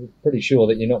race, you can be pretty sure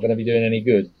that you're not going to be doing any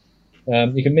good.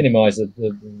 You can minimise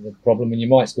the problem and you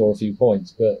might score a few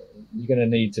points, but you're going to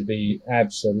need to be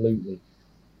absolutely...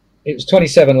 It was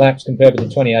 27 laps compared with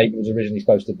the 28 it was originally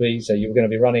supposed to be, so you were going to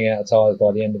be running out of tyres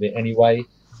by the end of it anyway.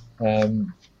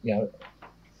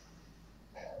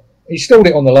 He stalled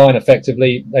it on the line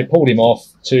effectively. They pulled him off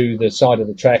to the side of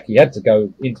the track. He had to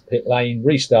go into pit lane,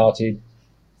 restarted,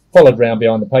 followed round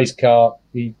behind the pace car.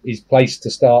 His place to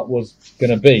start was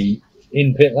going to be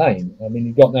in pit lane. I mean,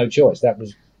 he got no choice. That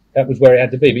was where it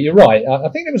had to be. But you're right. I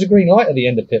think there was a green light at the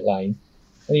end of pit lane,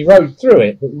 and he rode through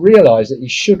it, but realised that he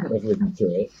shouldn't have ridden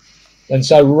through it, and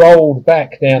so rolled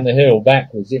back down the hill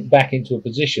backwards, back into a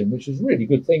position, which was really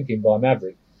good thinking by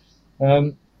Maverick.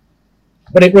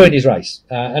 But it ruined his race,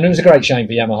 and it was a great shame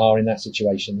for Yamaha in that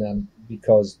situation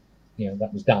because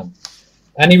that was done.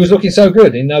 And he was looking so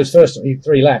good in those first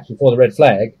 3 laps before the red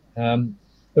flag.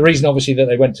 The reason, obviously, that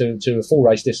they went to a full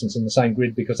race distance in the same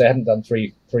grid because they hadn't done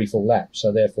three full laps.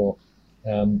 So therefore,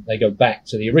 they go back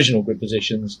to the original grid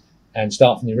positions and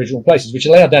start from the original places, which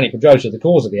allowed Dani Pedrosa, the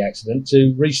cause of the accident,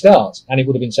 to restart. And it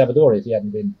would have been Savadori if he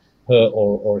hadn't been hurt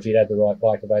or if he'd had the right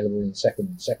bike available in the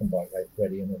second bike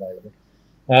ready and available.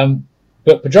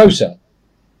 But Pedrosa,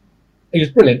 he was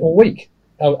brilliant all week.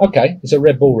 Oh, okay, it's a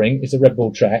Red Bull ring, it's a Red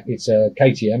Bull track, it's a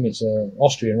KTM, it's an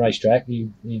Austrian racetrack. He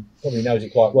probably knows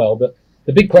it quite well. But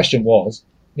the big question was,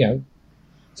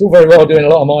 it's all very well doing a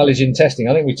lot of mileage in testing.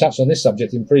 I think we touched on this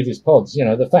subject in previous pods.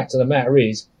 The fact of the matter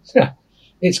is,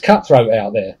 it's cutthroat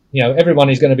out there. Everyone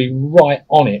is going to be right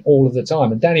on it all of the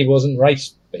time. And Danny wasn't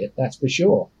race fit, that's for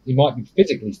sure. He might be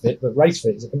physically fit, but race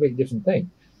fit is a completely different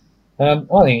thing. I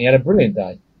think he had a brilliant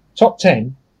day. Top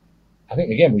 10, I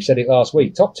think, again, we said it last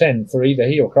week, top 10 for either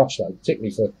he or Crutchlow,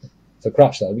 particularly for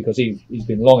Crutchlow, because he's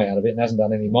been long out of it and hasn't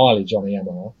done any mileage on the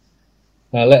Yamaha,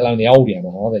 let alone the old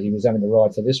Yamaha that he was having to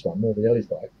ride for this one, Morbidelli's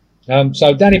bike.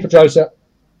 So Danny Pedrosa,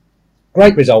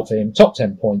 great result for him, top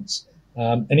 10 points,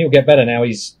 and he'll get better now.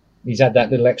 He's had that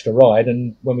little extra ride,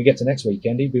 and when we get to next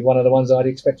weekend, he'd be one of the ones I'd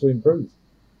expect to improve.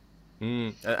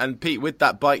 And Pete, with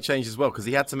that bike change as well, because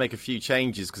he had to make a few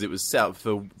changes because it was set up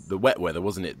for the wet weather,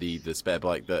 wasn't it? The spare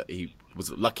bike that he was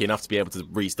lucky enough to be able to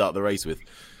restart the race with.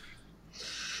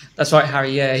 That's right,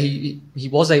 Harry. Yeah, he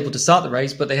was able to start the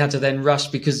race, but they had to then rush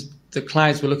because the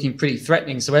clouds were looking pretty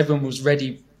threatening. So everyone was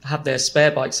ready, had their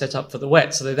spare bike set up for the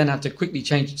wet. So they then had to quickly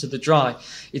change it to the dry.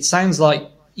 It sounds like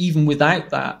even without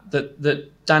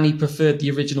that Danny preferred the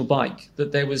original bike.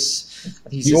 That there was.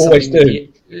 You always do.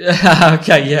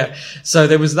 Okay, yeah. So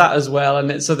there was that as well,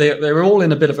 and so they were all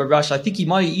in a bit of a rush. I think he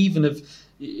might even have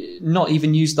not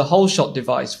even used the whole shot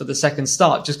device for the second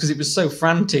start, just because it was so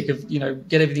frantic of,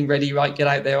 get everything ready, right, get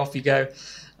out there, off you go.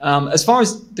 As far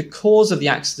as the cause of the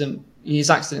accident,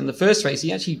 his accident in the first race,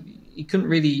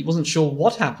 he wasn't sure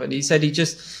what happened. He said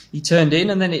he turned in,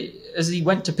 and then as he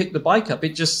went to pick the bike up,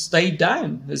 it just stayed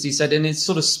down, as he said, and it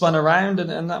sort of spun around,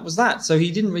 and that was that. So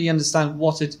he didn't really understand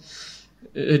what had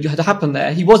happened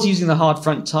there. He was using the hard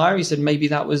front tire. He said maybe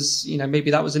that was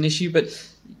an issue, but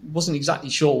wasn't exactly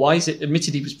sure why. He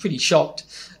admitted he was pretty shocked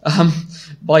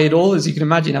by it all, as you can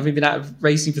imagine, having been out of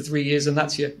racing for 3 years, and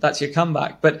that's your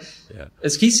comeback. But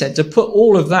as Keith said, to put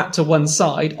all of that to one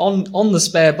side on the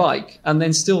spare bike and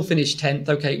then still finish 10th.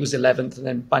 Okay, it was 11th, and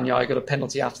then Bagnaia got a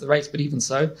penalty after the race, but even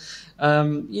so,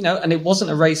 and it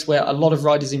wasn't a race where a lot of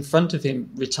riders in front of him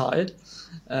retired.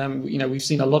 We've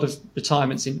seen a lot of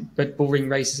retirements in Red Bull Ring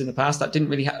races in the past. That didn't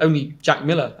really only Jack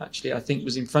Miller, actually, I think,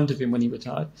 was in front of him when he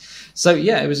retired. So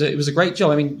yeah, it was a great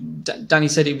job. I mean, Danny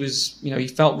said it was, he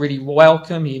felt really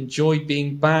welcome. He enjoyed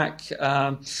being back.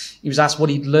 He was asked what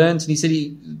he'd learned, and he said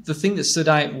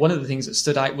one of the things that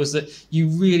stood out was that you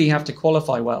really have to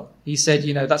qualify well. He said,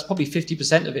 that's probably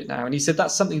 50% of it now, and he said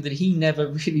that's something that he never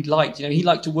really liked. He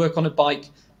liked to work on a bike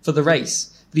for the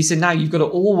race. But he said now you've got to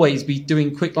always be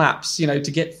doing quick laps,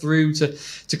 to get through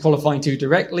to qualifying too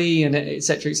directly, and et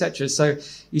cetera, et cetera. So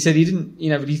he said he didn't,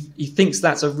 but he thinks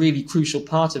that's a really crucial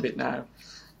part of it now.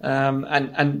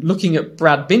 And looking at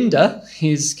Brad Binder,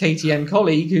 his KTM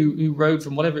colleague, who rode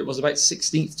from whatever it was, about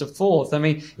 16th to 4th. I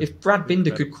mean, if Brad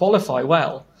Binder could qualify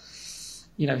well,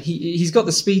 he's got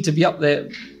the speed to be up there,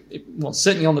 well,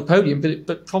 certainly on the podium,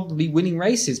 but probably winning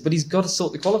races. But he's got to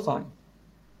sort the qualifying.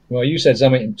 Well, you said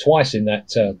something twice in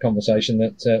that conversation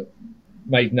that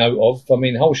made note of. I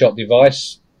mean, whole shot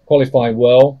device, qualifying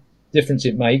well, difference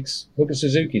it makes. Look at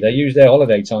Suzuki. They use their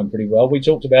holiday time pretty well. We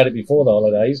talked about it before the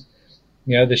holidays.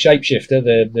 The shapeshifter,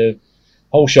 the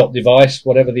whole shot device,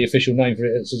 whatever the official name for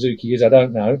it at Suzuki is, I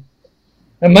don't know.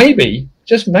 And maybe,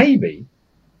 just maybe,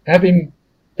 having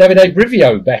Davide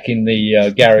Brivio back in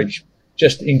the garage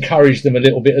just encouraged them a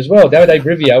little bit as well. Davide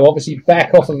Brivio, obviously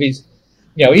back off of his...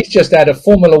 he's just had a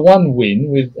Formula One win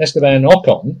with Esteban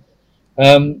Ocon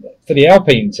for the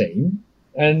Alpine team.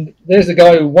 And there's the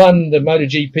guy who won the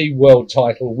MotoGP world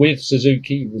title with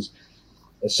Suzuki. He was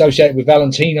associated with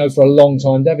Valentino for a long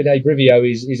time. Davide Brivio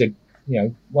is a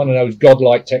one of those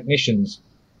godlike technicians,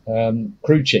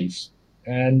 crew chiefs.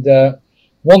 And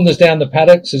wanders down the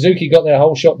paddock. Suzuki got their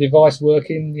whole shot device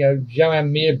working.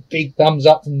 Joan Mir, big thumbs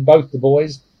up from both the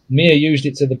boys. Mir used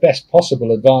it to the best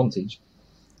possible advantage.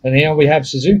 And here we have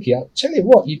Suzuki. I'll tell you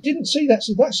what, you didn't see that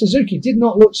Suzuki did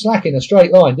not look slack in a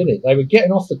straight line, did it? They were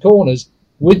getting off the corners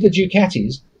with the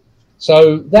Ducatis.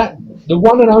 So that the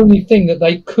one and only thing that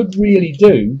they could really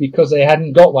do, because they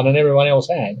hadn't got one and everyone else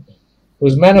had,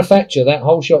 was manufacture that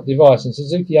whole shot device. And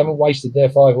Suzuki haven't wasted their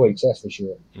 5 weeks, that's for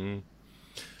sure.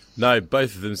 No,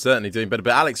 both of them certainly doing better.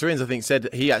 But Alex Rins, I think, said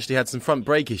he actually had some front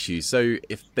brake issues. So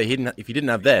if he didn't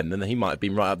have them, then he might have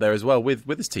been right up there as well with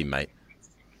his teammate.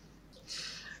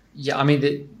 Yeah, I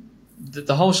mean,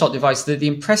 the whole shot device, the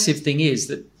impressive thing is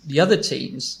that the other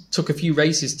teams took a few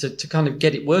races to kind of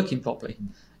get it working properly.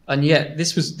 And yet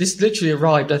this literally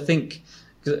arrived, I think,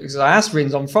 because I asked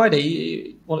Rins on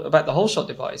Friday about the whole shot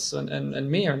device and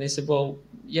Mir, and they said, well,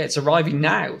 yeah, it's arriving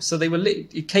now. So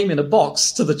it came in a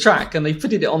box to the track and they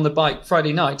fitted it on the bike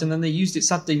Friday night, and then they used it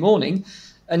Saturday morning,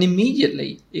 and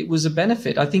immediately it was a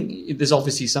benefit. I think there's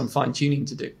obviously some fine tuning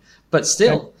to do, but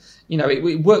still...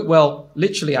 it worked well,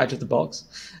 literally out of the box.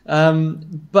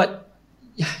 But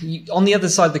on the other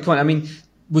side of the coin, I mean,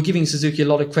 we're giving Suzuki a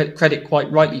lot of credit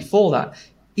quite rightly for that.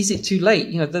 Is it too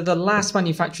late? They're the last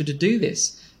manufacturer to do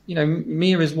this.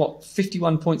 Mir is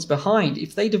 51 points behind.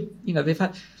 If they'd have, they've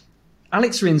had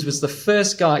Alex Rins was the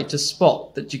first guy to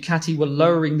spot that Ducati were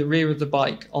lowering the rear of the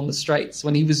bike on the straights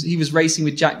when he was racing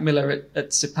with Jack Miller at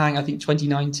Sepang, I think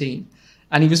 2019,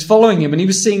 and he was following him and he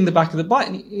was seeing the back of the bike,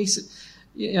 and he said,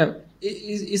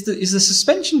 is the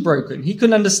suspension broken? He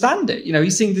couldn't understand it.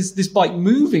 He's seeing this bike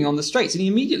moving on the straights, and he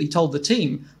immediately told the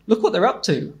team, look what they're up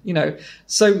to.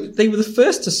 So they were the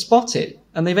first to spot it,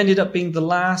 and they've ended up being the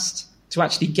last to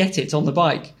actually get it on the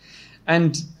bike.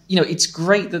 And it's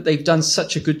great that they've done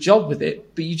such a good job with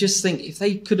it, but you just think if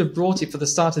they could have brought it for the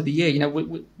start of the year,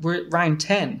 we're at round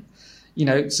 10.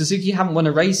 Suzuki haven't won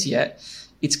a race yet.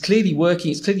 It's clearly working.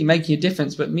 It's clearly making a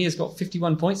difference, but Mia's got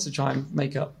 51 points to try and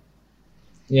make up.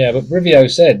 Yeah, but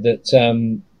Brivio said that,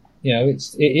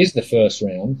 it is the first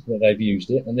round that they've used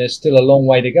it, and there's still a long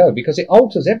way to go because it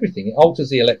alters everything. It alters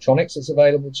the electronics that's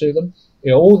available to them.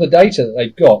 All the data that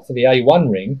they've got for the A1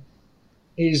 ring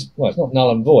is, well, it's not null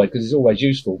and void because it's always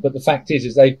useful, but the fact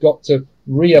is they've got to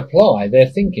reapply their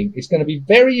thinking. It's going to be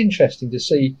very interesting to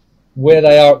see where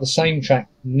they are at the same track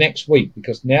next week,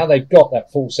 because now they've got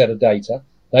that full set of data.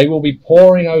 They will be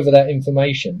poring over that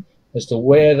information as to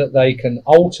where that they can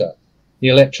alter the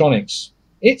electronics.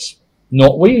 It's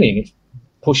not wheeling, it's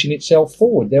pushing itself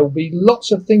forward. There will be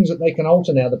lots of things that they can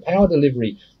alter now. The power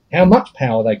delivery, how much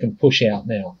power they can push out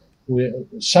now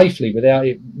safely without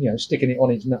it, sticking it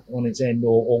on its end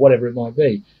or whatever it might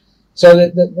be. So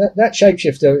that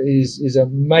shapeshifter is a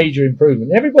major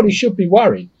improvement. Everybody should be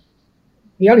worried.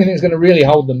 The only thing that's going to really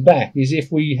hold them back is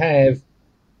if we have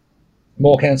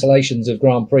more cancellations of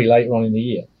Grand Prix later on in the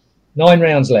year. 9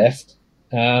 rounds left.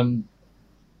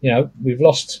 We've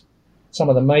lost some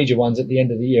of the major ones at the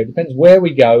end of the year. It depends where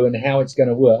we go and how it's going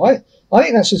to work. I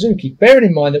think that Suzuki, bearing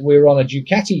in mind that we're on a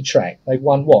Ducati track, they've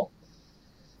won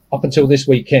up until this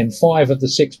weekend, 5 of the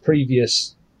 6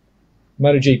 previous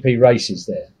MotoGP races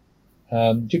there.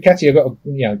 Ducati have got,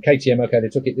 KTM, okay, they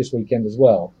took it this weekend as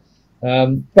well.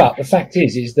 But the fact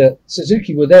is that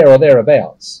Suzuki were there or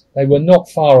thereabouts. They were not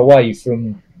far away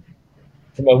from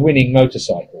a winning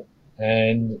motorcycle.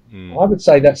 And I would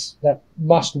say that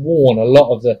must warn a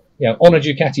lot of the, on a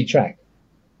Ducati track,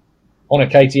 on a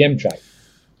KTM track.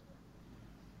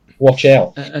 Watch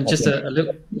out. And just a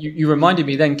little, you reminded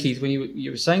me then, Keith, when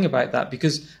you were saying about that,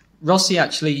 because Rossi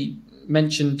actually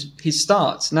mentioned his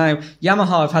starts. Now,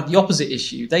 Yamaha have had the opposite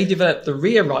issue. They developed the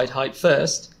rear ride height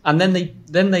first, and then they've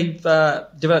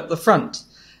developed the front.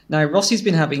 Now, Rossi's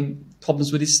been having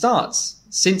problems with his starts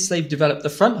since they've developed the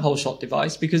front whole shot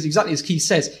device, because exactly as Keith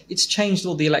says, it's changed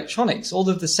all the electronics. All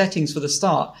of the settings for the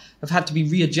start have had to be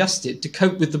readjusted to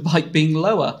cope with the bike being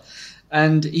lower.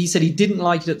 And he said he didn't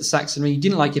like it at the Saxon Ring, he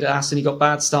didn't like it at Assen, he got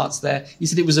bad starts there. He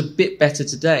said it was a bit better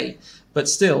today, but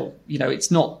still,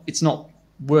 it's not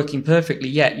working perfectly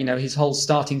yet, his whole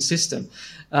starting system,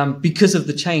 because of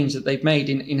the change that they've made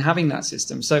in having that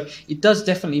system. So it does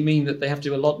definitely mean that they have to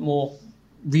do a lot more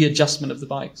readjustment of the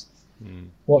bikes.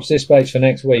 Watch this space for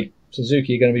next week.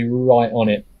 Suzuki are going to be right on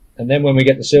it. And then when we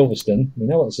get to Silverstone, we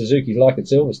know what Suzuki's like at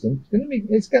Silverstone.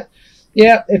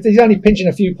 If he's only pinching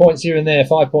a few points here and there,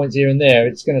 5 points here and there,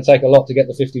 it's going to take a lot to get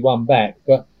the 51 back.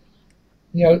 But,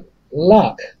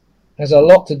 luck has a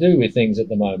lot to do with things at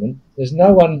the moment. There's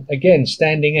no one, again,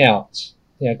 standing out.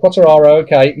 Quartararo,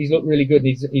 okay, he's looked really good.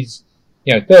 And he's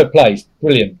third place,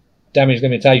 brilliant. Damage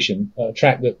limitation, a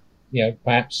track that,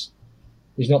 perhaps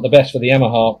is not the best for the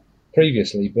Yamaha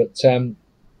previously. But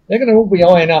they're going to all be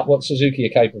eyeing up what Suzuki are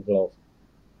capable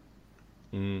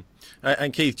of.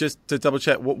 And Keith, just to double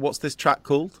check, what's this track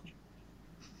called?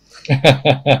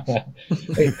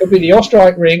 It could be the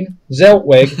Oostenrijk Ring,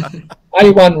 Zeltweg,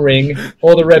 A1 Ring,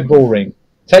 or the Red Bull Ring.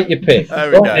 Take your pick.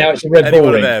 Right now, it's the Red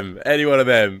Bull Ring. Any one of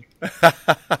them.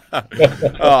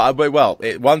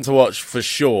 One to watch for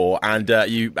sure, and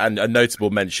a notable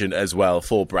mention as well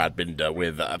for Brad Binder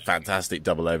with a fantastic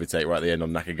double overtake right at the end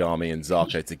on Nakagami and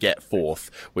Zarco to get 4th,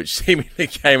 which seemingly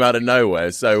came out of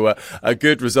nowhere. So a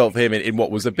good result for him in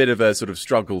what was a bit of a sort of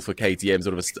struggle for KTM,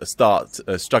 sort of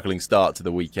a struggling start to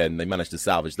the weekend. They managed to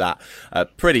salvage that.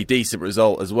 Pretty decent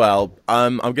result as well.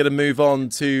 I'm going to move on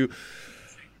to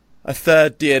a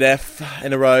third DNF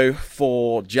in a row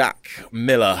for Jack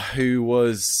Miller, who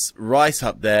was right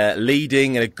up there,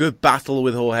 leading in a good battle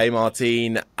with Jorge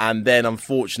Martin, and then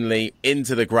unfortunately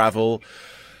into the gravel.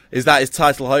 Is that his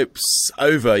title hopes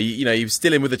over? You're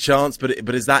still in with a chance, but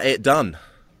is that it done?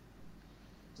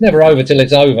 It's never over till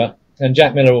it's over, and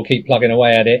Jack Miller will keep plugging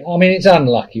away at it. I mean, it's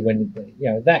unlucky when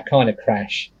that kind of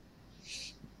crash.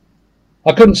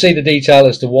 I couldn't see the detail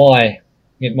as to why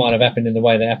it might have happened in the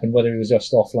way that happened, whether it was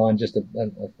just offline, just a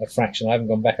fraction. I haven't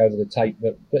gone back over the tape,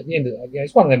 but at the end of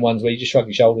it's one of them ones where you just shrug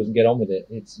your shoulders and get on with it.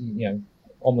 It's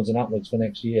onwards and upwards for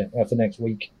next year, for next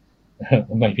week.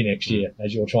 maybe next year,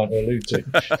 as you're trying to allude to.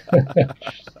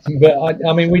 But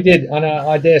I mean, we did, and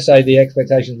I dare say the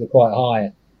expectations were quite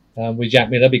high with Jack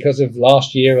Miller because of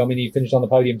last year. I mean, he finished on the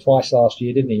podium twice last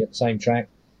year, didn't he, at the same track?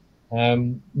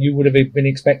 You would have been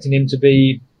expecting him to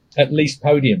be at least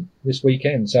podium this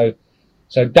weekend. So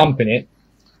dumping it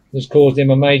has caused him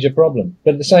a major problem.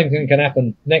 But the same thing can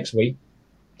happen next week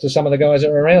to some of the guys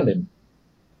that are around him.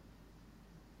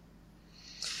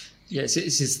 Yes,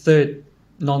 it's his third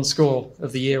non-score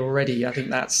of the year already. I think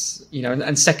that's,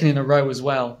 and second in a row as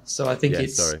well. So I think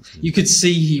you could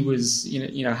see he was,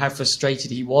 how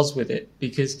frustrated he was with it,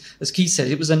 because as Keith said,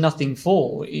 it was a nothing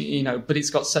fall, but it's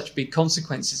got such big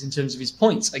consequences in terms of his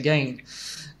points again.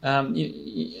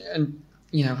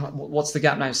 What's the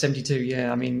gap now? 72.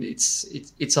 Yeah. I mean,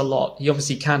 it's a lot. He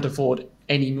obviously can't afford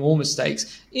any more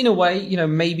mistakes. In a way,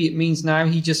 maybe it means now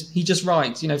he just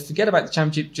rides, forget about the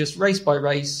championship, just race by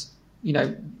race,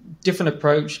 different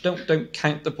approach. Don't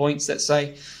count the points, let's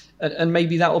say, and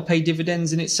maybe that will pay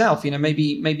dividends in itself.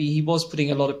 Maybe he was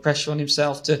putting a lot of pressure on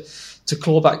himself to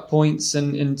claw back points,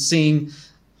 and seeing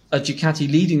a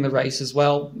Ducati leading the race as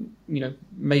well,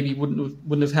 maybe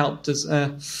wouldn't have helped us.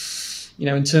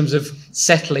 In terms of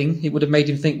settling, it would have made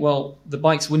him think, well, the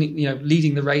bike's winning,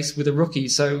 leading the race with a rookie,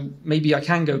 so maybe I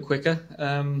can go quicker.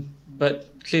 But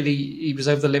clearly he was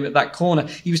over the limit that corner.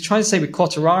 He was trying to say with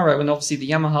Quartararo, and obviously the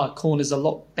Yamaha corner is a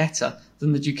lot better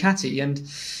than the Ducati. And,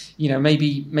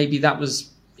 maybe that was,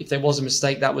 if there was a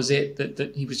mistake, that was it,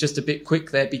 that he was just a bit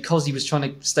quick there because he was trying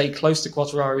to stay close to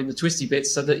Quartararo in the twisty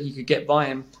bits so that he could get by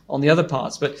him on the other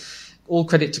parts. But all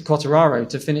credit to Quartararo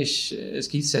to finish, as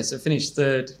Keith says,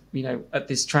 third, at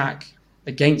this track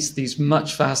against these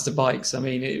much faster bikes. I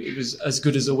mean, it was as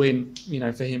good as a win,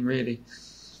 for him, really.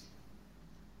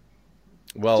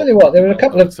 Well, tell you what, there were a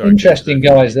couple of interesting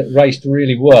guys that raced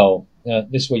really well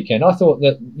this weekend. I thought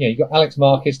that, you got Alex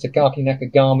Marquez, Takaki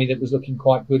Nakagami that was looking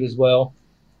quite good as well.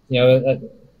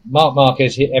 Marc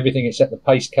Marquez hit everything except the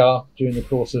pace car during the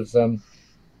course of the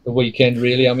weekend,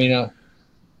 really. I mean,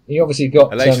 he obviously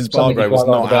got Aleix something quite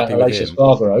right about Aleix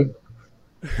Espargaro.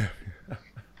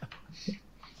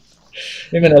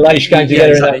 Him and Aleix came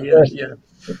together in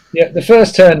that the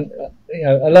first turn.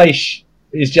 Aleix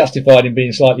is justified in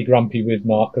being slightly grumpy with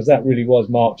Marc, because that really was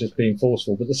Marc just being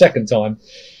forceful. But the second time,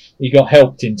 he got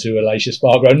helped into Aleix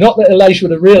Espargaro. Not that Aleix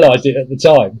would have realised it at the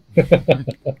time.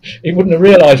 He wouldn't have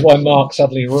realised why Marc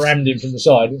suddenly rammed him from the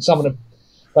side. And someone had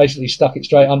basically stuck it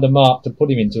straight under Marc to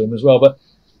put him into him as well. But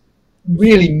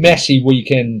really messy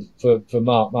weekend for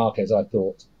Marc Marquez, I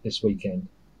thought, this weekend.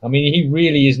 I mean, he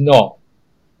really is not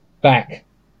back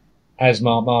as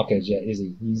Marc Marquez yet, is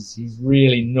he? He's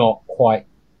really not quite.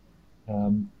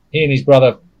 He and his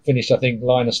brother finished, I think,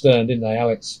 line astern, didn't they?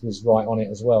 Alex was right on it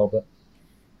as well. But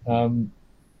Honda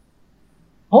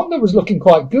was looking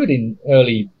quite good in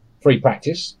early free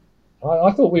practice.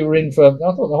 I thought we were in for.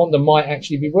 I thought the Honda might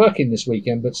actually be working this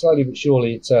weekend, but slowly but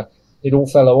surely it all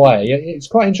fell away. It's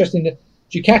quite interesting that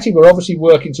Ducati were obviously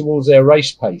working towards their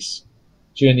race pace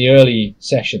during the early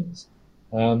sessions,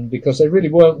 because they really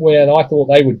weren't where I thought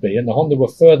they would be, and the Honda were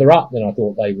further up than I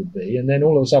thought they would be. And then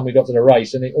all of a sudden we got to the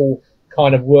race, and it all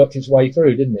kind of worked its way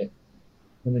through, didn't it?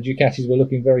 And the Ducatis were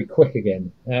looking very quick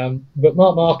again. But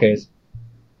Marc Marquez,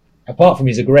 apart from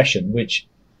his aggression, which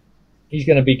he's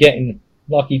going to be getting,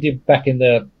 like he did back in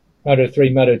the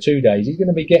Moto3, Moto2 days, he's going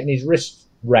to be getting his wrist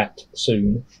wrapped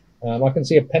soon. I can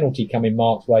see a penalty coming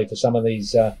Marc's way for some of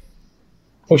these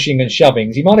pushing and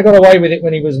shovings. He might have got away with it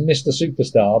when he was Mr.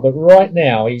 Superstar, but right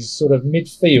now he's sort of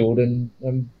midfield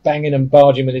and banging and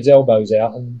barging with his elbows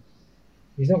out, and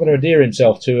he's not going to endear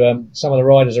himself to some of the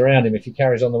riders around him if he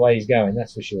carries on the way he's going,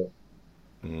 that's for sure.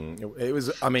 It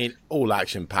was, I mean, all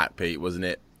action-packed, Pete, wasn't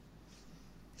it?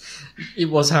 It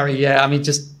was, Harry, yeah. I mean,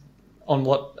 just on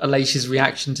what Aleix's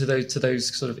reaction to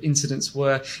those sort of incidents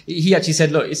were. He actually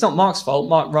said, look, it's not Marc's fault.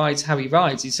 Marc rides how he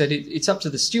rides. He said it's up to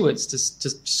the stewards to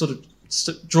sort of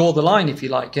draw the line, if you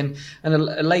like. And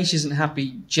Aleix isn't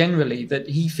happy generally that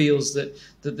he feels that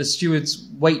the stewards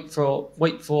wait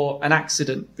for an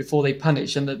accident before they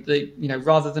punish, and that they,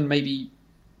 rather than maybe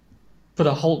put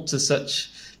a halt to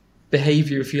such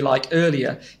behaviour, if you like,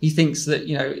 earlier, he thinks that,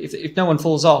 if no one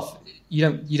falls off,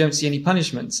 you don't see any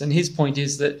punishments. And his point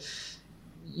is that,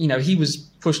 he was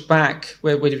pushed back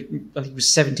where I think it was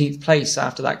 17th place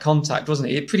after that contact, wasn't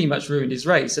it? It pretty much ruined his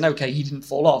race. And okay, he didn't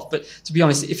fall off, but to be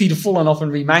honest, if he'd have fallen off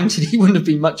and remounted, he wouldn't have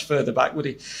been much further back, would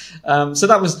he? So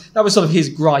that was sort of his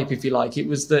gripe, if you like. It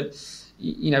was that,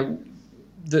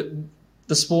 that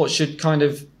the sport should kind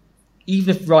of,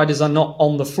 even if riders are not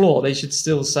on the floor, they should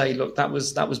still say, look, that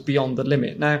was beyond the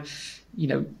limit. Now,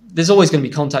 there's always going to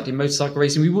be contact in motorcycle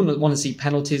racing. We wouldn't want to see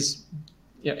penalties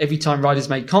every time riders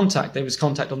made contact, there was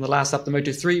contact on the last lap of the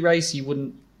Moto3 race. You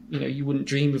wouldn't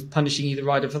dream of punishing either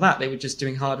rider for that. They were just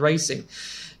doing hard racing.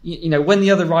 When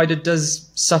the other rider does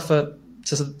suffer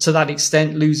to that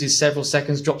extent, loses several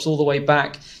seconds, drops all the way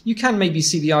back, you can maybe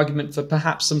see the argument for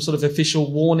perhaps some sort of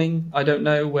official warning. I don't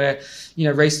know, where,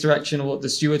 race direction or the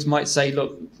stewards might say,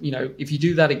 look, if you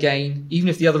do that again, even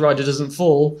if the other rider doesn't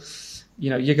fall,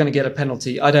 you're going to get a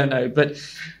penalty. I don't know, but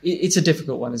it's a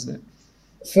difficult one, isn't it?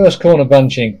 First corner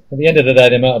bunching. At the end of the day,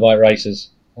 they're motorbike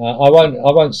racers. I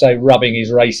won't say rubbing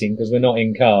is racing, because we're not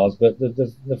in cars, but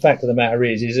the fact of the matter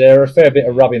is there a fair bit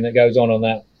of rubbing that goes on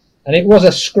that. And it was a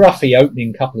scruffy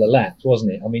opening couple of laps,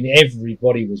 wasn't it? I mean,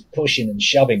 everybody was pushing and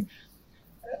shoving.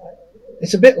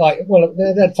 It's a bit like, well,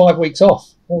 they had 5 weeks off.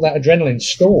 All that adrenaline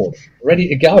stored, ready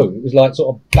to go. It was like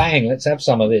sort of bang, let's have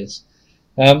some of this.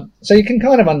 So you can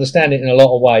kind of understand it in a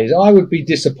lot of ways. I would be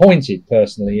disappointed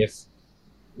personally if,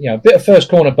 a bit of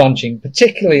first corner bunching,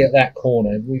 particularly at that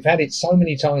corner. We've had it so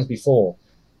many times before,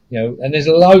 and there's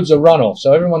loads of runoff.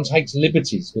 So everyone takes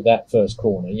liberties with that first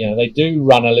corner. They do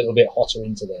run a little bit hotter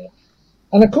into there.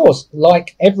 And of course,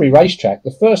 like every racetrack,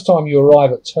 the first time you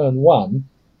arrive at turn 1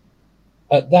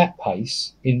 at that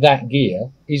pace, in that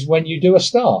gear, is when you do a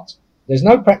start. There's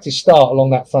no practice start along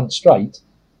that front straight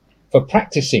for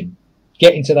practicing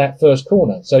getting to that first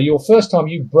corner. So your first time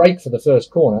you brake for the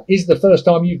first corner is the first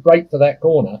time you brake for that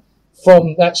corner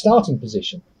from that starting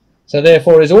position. So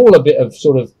therefore, there's all a bit of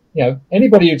sort of,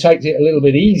 anybody who takes it a little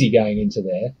bit easy going into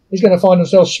there is going to find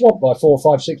themselves swamped by 4,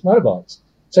 5, 6 motorbikes.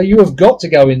 So you have got to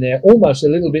go in there almost a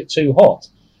little bit too hot.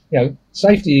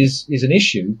 Safety is an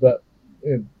issue, but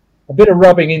a bit of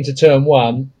rubbing into turn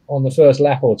 1 on the first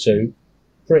lap or two,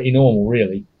 pretty normal,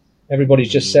 really.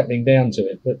 Everybody's just settling down to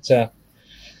it. But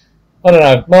I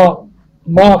don't know.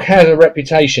 Mark has a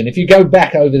reputation. If you go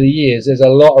back over the years, there's a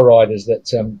lot of riders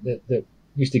that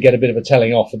used to get a bit of a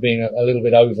telling off for being a little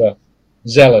bit over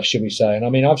zealous, should we say. And I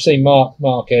mean, I've seen Marc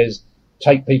Marquez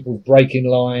take people's braking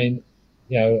line,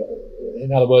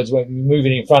 in other words, when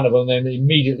moving in front of them, then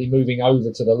immediately moving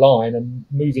over to the line and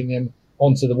moving them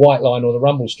onto the white line or the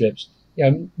rumble strips.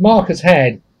 Mark has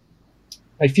had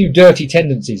a few dirty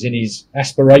tendencies in his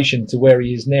aspiration to where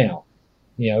he is now.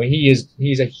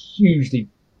 He's a hugely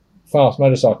fast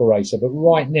motorcycle racer, but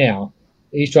right now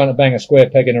he's trying to bang a square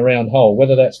peg in a round hole,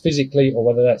 whether that's physically or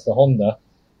whether that's the Honda.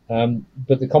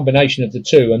 But the combination of the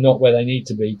two are not where they need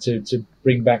to be to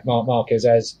bring back Marc Marquez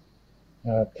as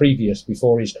previous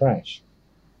before his crash.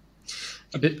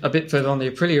 A bit further on the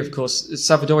Aprilia, of course,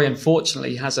 Savadori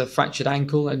unfortunately has a fractured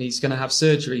ankle and he's going to have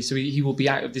surgery, so he will be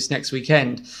out of this next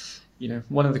weekend.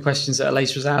 One of the questions that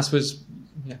Aleix was asked was,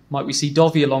 might we see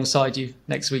Dovi alongside you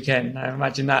next weekend? Now,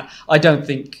 imagine that. I don't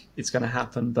think it's going to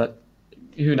happen, but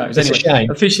who knows? Anyway,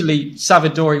 officially,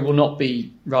 Savadori will not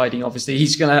be riding, obviously.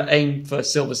 He's going to aim for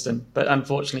Silverstone, but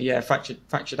unfortunately,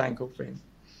 fractured ankle for him.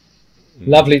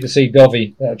 Lovely to see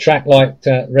Dovi. A track like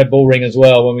Red Bull Ring as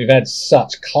well, when we've had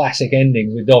such classic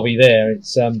endings with Dovi there.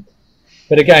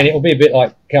 But again, it'll be a bit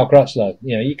like Cal Crutchlow.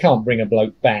 You can't bring a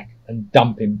bloke back and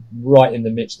dump him right in the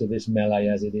midst of this melee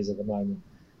as it is at the moment.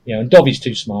 And Dovi's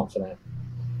too smart for that.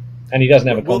 And he doesn't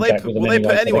have a contract with them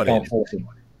anyway, so they can't force him.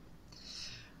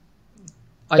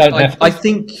 I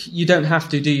think you don't have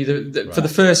to, do you? Right. For the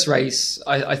first race,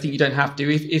 I think you don't have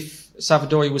to. If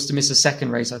Savadori was to miss a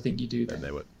second race, I think you do then.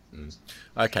 They would.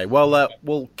 Okay, well,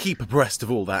 we'll keep abreast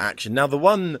of all that action. Now, the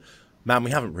one man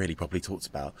we haven't really properly talked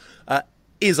about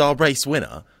is our race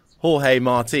winner, Jorge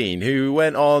Martin, who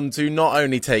went on to not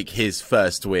only take his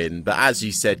first win, but as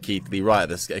you said, Keith, right at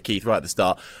the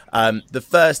start, the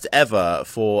first ever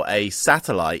for a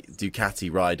satellite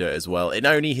Ducati rider as well, in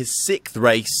only his 6th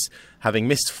race, having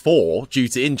missed 4 due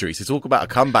to injury. So talk about a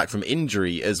comeback from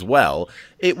injury as well.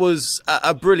 It was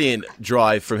a brilliant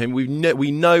drive from him.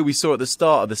 We saw at the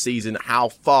start of the season how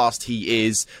fast he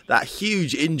is. That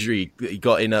huge injury that he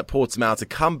got in at Portimao, to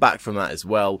come back from that as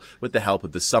well with the help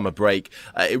of the summer break.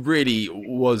 It really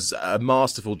was a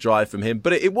masterful drive from him,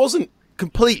 but it wasn't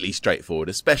completely straightforward,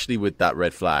 especially with that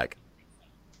red flag.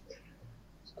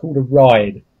 It's called a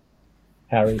ride,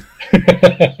 Harry.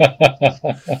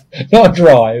 Not a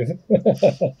drive.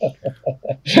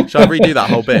 Shall I redo that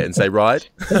whole bit and say ride?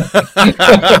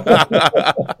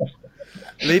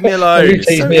 Leave me alone.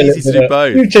 It's so easy to do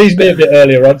both. You teased me a bit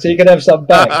earlier on, so you can have some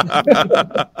back.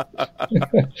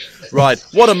 Right.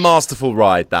 What a masterful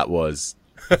ride that was.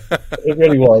 It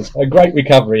really was. A great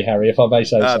recovery, Harry, if I may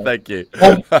say so. Thank you.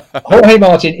 Jorge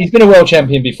Martin, he's been a world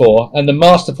champion before, and the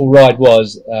masterful ride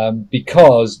was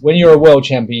because when you're a world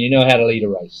champion, you know how to lead a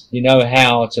race. You know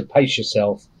how to pace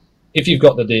yourself if you've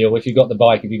got the deal, if you've got the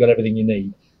bike, if you've got everything you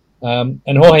need. And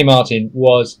Jorge Martin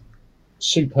was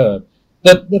superb.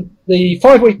 the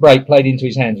 5-week break played into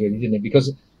his hands, really, didn't it?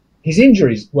 Because his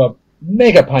injuries were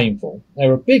mega painful. They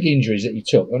were big injuries that he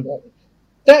took. And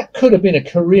that could have been a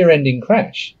career-ending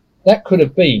crash. That could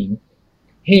have been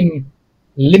him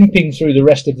limping through the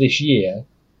rest of this year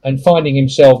and finding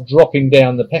himself dropping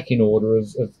down the pecking order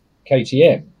of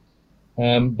KTM.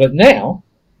 But now,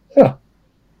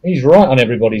 he's right on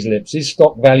everybody's lips. His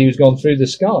stock value has gone through the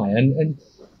sky. And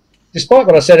despite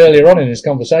what I said earlier on in this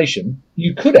conversation,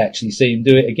 you could actually see him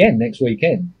do it again next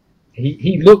weekend.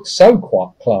 He looked so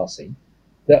quite classy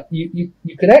that you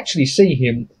could actually see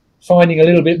him finding a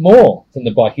little bit more from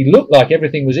the bike. He looked like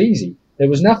everything was easy. There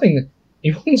was nothing.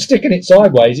 He wasn't sticking it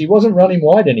sideways. He wasn't running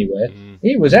wide anywhere.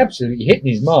 He was absolutely hitting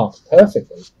his marks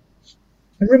perfectly.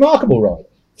 A remarkable ride.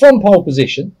 From pole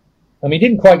position. I mean, he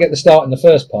didn't quite get the start in the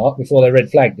first part before they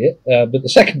red flagged it, but the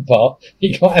second part,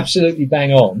 he got absolutely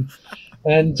bang on.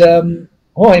 And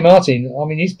Jorge Martin, I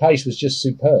mean, his pace was just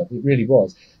superb. It really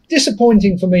was.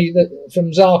 Disappointing for me that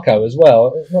from Zarco as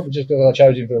well, not just because I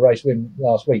chose him for the race win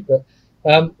last week,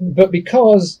 but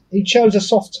because he chose a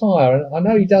soft tyre. And I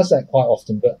know he does that quite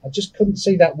often, but I just couldn't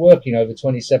see that working over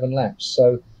 27 laps.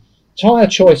 So tyre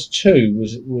choice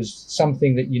 2 was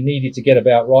something that you needed to get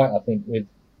about right, I think,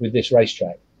 with this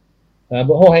racetrack. But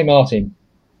Jorge Martin,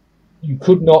 you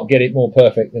could not get it more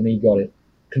perfect than he got it.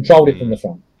 Controlled it from the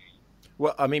front.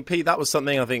 Well, I mean, Pete, that was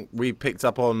something I think we picked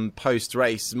up on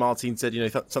post-race. Martin said,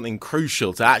 something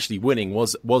crucial to actually winning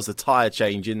was the tyre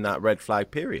change in that red flag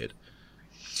period.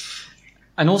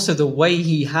 And also the way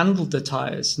he handled the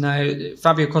tyres. Now,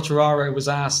 Fabio Quartararo was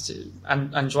asked,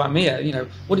 and Joan Mir,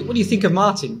 what do you think of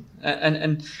Martin?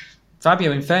 And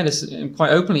Fabio, in fairness, and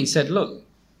quite openly said, look,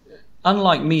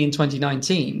 unlike me in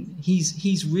 2019,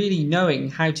 he's really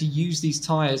knowing how to use these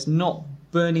tyres, not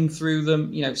burning through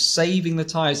them, saving the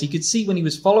tyres. He could see when he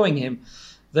was following him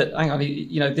that, hang on,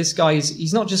 this guy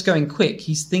he's not just going quick,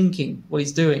 he's thinking what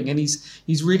he's doing, and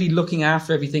he's really looking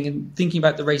after everything and thinking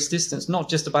about the race distance, not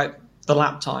just about the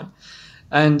lap time.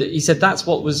 And he said that's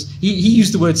what was, he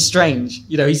used the word strange,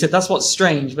 he said that's what's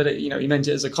strange, but he meant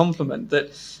it as a compliment,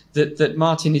 that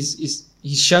Martin he's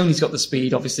shown he's got the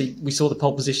speed. Obviously we saw the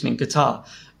pole position in Qatar,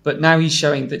 but now he's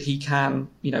showing that he can,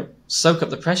 soak up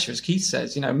the pressure, as Keith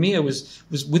says. Mir was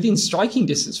within striking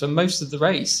distance for most of the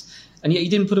race, and yet he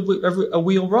didn't put a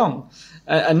wheel wrong.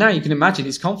 And now you can imagine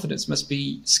his confidence must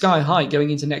be sky high going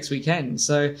into next weekend.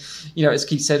 So, as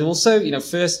Keith said also,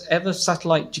 first ever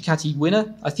Satellite Ducati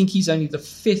winner. I think he's only the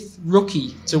 5th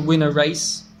rookie to win a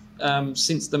race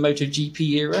since the MotoGP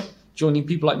era, joining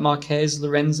people like Marquez,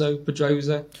 Lorenzo,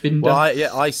 Pedrosa, Binder. Well, I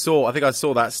think I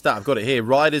saw that stat. I've got it here.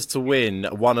 Riders to win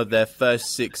one of their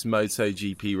first 6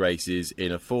 MotoGP races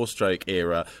in a 4-stroke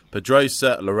era.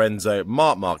 Pedrosa, Lorenzo,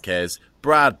 Marc Marquez,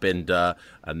 Brad Binder,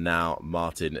 and now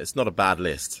Martin. It's not a bad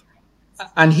list.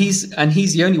 And he's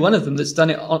the only one of them that's done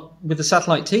it with the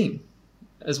satellite team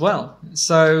as well.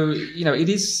 So, it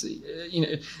is,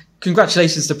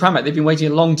 congratulations to Pramac. They've been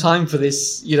waiting a long time for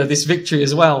this, this victory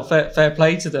as well. Fair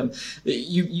play to them.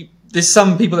 There's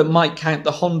some people that might count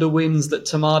the Honda wins that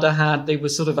Tamada had. They were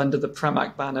sort of under the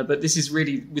Pramac banner, but this is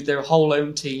really with their whole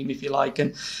own team, if you like,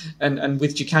 and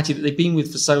with Ducati that they've been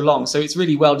with for so long. So it's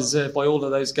really well deserved by all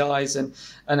of those guys, and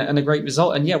a great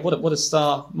result. And yeah, what a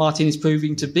star Martin is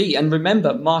proving to be. And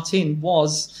remember, Martin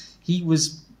was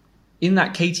in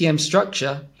that KTM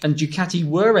structure, and Ducati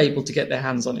were able to get their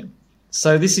hands on him.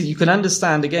 So you can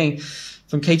understand again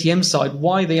from KTM's side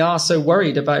why they are so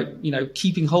worried about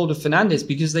keeping hold of Fernandez,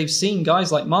 because they've seen guys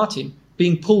like Martin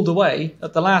being pulled away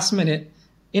at the last minute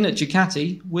in at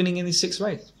Ducati, winning in his 6th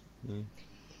race.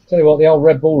 Tell you what, the old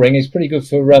Red Bull Ring is pretty good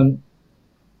for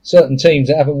certain teams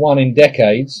that haven't won in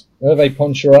decades. Hervé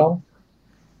Poncharal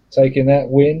taking that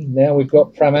win. Now we've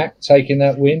got Pramac taking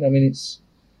that win. I mean, it's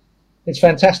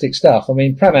fantastic stuff. I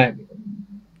mean, Pramac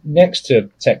next to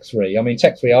Tech 3. I mean,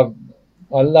 Tech 3,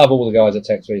 I love all the guys at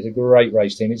Tech 3. It's a great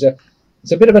race team. It's a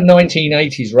bit of a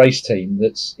 1980s race team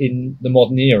that's in the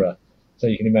modern era, so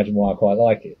you can imagine why I quite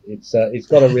like it. It's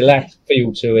got a relaxed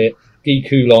feel to it. Guy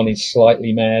Coulon is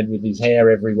slightly mad with his hair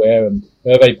everywhere, and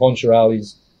Hervé Poncharal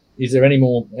is there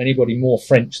anybody more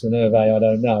French than Hervé? I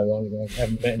don't know. I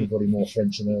haven't met anybody more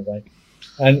French than Hervé.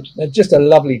 And they're just a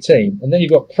lovely team. And then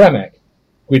you've got Pramac,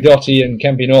 Guidotti and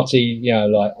Campinotti.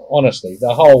 Honestly,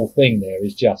 the whole thing there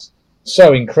is just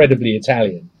so incredibly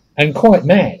Italian and quite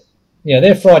mad.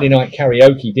 Their Friday night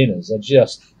karaoke dinners are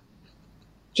just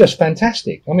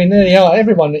fantastic. I mean, there they are.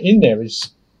 Everyone in there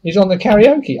is on the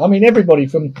karaoke. I mean, everybody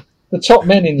from the top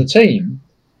men in the team,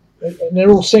 and they're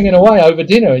all singing away over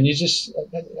dinner, and you're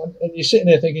sitting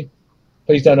there thinking,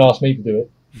 please don't ask me to do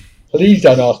it. Please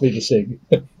don't ask me to sing.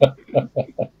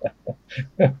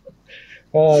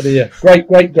 Oh dear,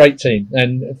 great team,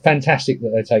 and fantastic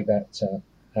that they take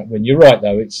that win. You're right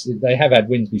though; they have had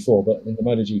wins before, but in the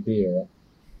MotoGP era,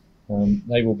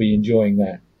 they will be enjoying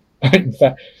that. In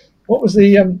fact, what was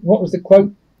the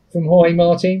quote from Jorge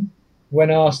Martin when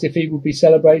asked if he would be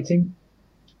celebrating?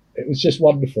 It was just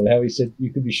wonderful how he said,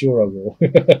 "You can be sure I will."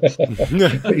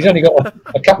 But he's only got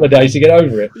a couple of days to get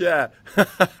over it. Yeah,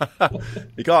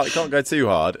 you can't go too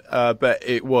hard. But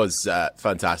it was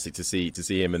fantastic to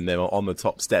see him and them on the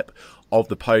top step of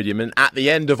the podium. And at the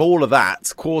end of all of that,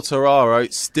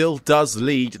 Quartararo still does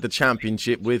lead the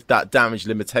championship with that damage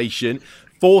limitation.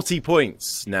 40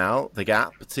 points now, the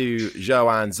gap to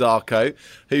Johann Zarco,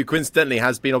 who coincidentally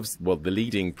has been the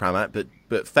leading Pramac,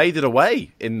 but faded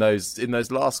away in those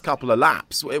last couple of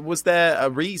laps. Was there a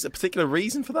particular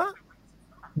reason for that?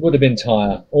 Would have been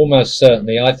tyre, almost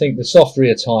certainly. I think the soft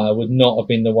rear tyre would not have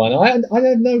been the one. I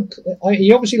don't know.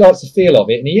 He obviously likes the feel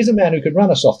of it, and he is a man who could run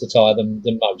a softer tyre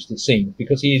than most, it seems,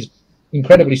 because he is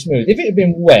incredibly smooth. If it had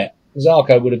been wet,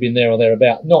 Zarco would have been there or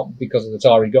thereabout, not because of the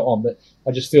tyre he got on, but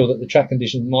I just feel that the track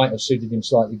conditions might have suited him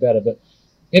slightly better. But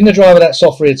in the drive of that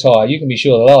soft rear tyre, you can be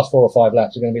sure the last 4 or 5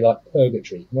 laps are going to be like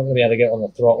purgatory. You're not going to be able to get on the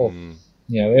throttle.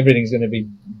 Everything's going to be,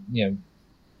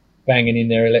 banging in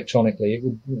there electronically.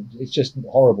 It's just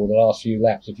horrible the last few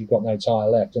laps if you've got no tyre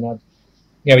left. And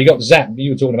you got zapped.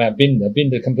 You were talking about Binder.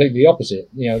 Binder completely opposite.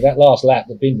 That last lap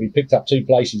that Binder, he picked up 2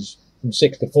 places from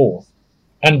 6th to 4th.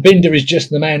 And Binder is just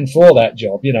the man for that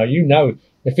job.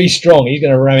 If he's strong, he's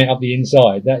going to ram it up the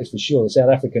inside. That is for sure. The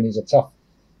South African is a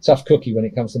tough cookie when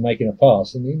it comes to making a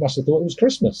pass. And he must have thought it was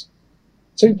Christmas.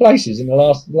 2 places in the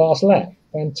last lap.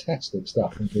 Fantastic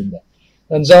stuff from Binder.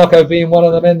 And Zarco being one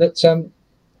of the men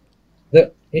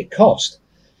that it cost.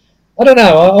 I don't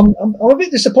know. I'm a bit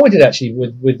disappointed actually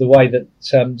with the way that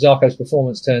Zarco's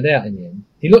performance turned out in the end.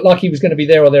 He looked like he was going to be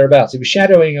there or thereabouts. He was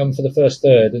shadowing him for the first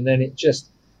third, and then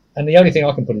and the only thing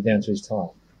I can put it down to is time.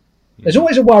 There's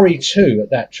always a worry too at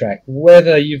that track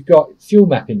whether you've got fuel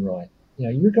mapping right.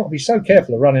 You've got to be so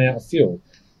careful of running out of fuel.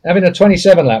 Having a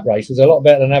 27 lap race was a lot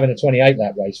better than having a 28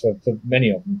 lap race for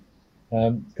many of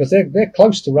them, because they're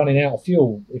close to running out of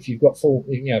fuel if you've got full.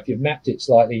 If you've mapped it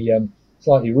slightly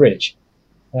rich.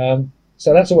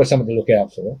 So that's always something to look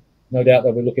out for. No doubt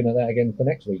they'll be looking at that again for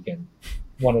next weekend.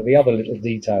 One of the other little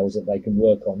details that they can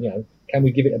work on. Can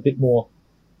we give it a bit more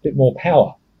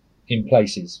power in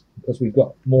places because we've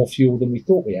got more fuel than we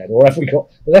thought we had, or have we got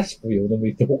less fuel than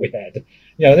we thought we had?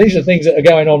 These are things that are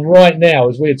going on right now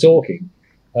as we're talking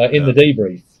in the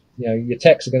debrief. Your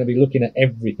techs are going to be looking at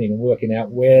everything and working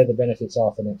out where the benefits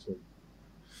are for next week.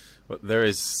 Well, there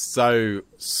is so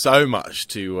much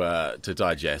to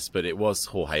digest, but it was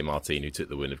Jorge Martin who took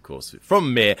the win, of course,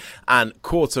 from Mir, and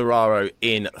Quartararo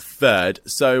in third.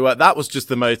 So that was just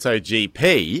the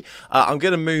MotoGP. I'm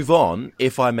going to move on,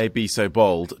 if I may be so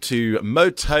bold, to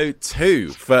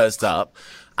Moto2 first up.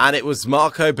 And it was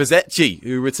Marco Bezzecchi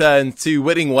who returned to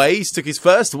winning ways, took his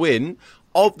first win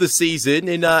of the season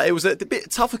in it was a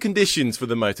bit tougher conditions for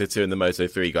the Moto2 and the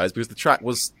Moto3 guys, because the track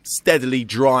was steadily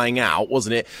drying out,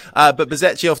 wasn't it? But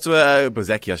Bezzecchi off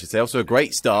to a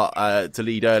great start to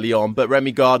lead early on, but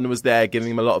Remy Gardner was there giving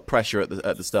him a lot of pressure at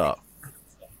the start.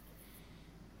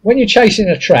 When you're chasing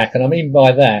a track, and I mean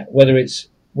by that whether it's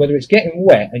getting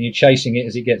wet and you're chasing it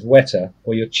as it gets wetter,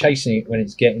 or you're chasing it when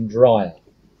it's getting drier,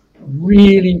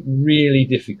 really, really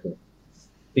difficult,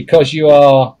 because you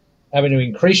are having to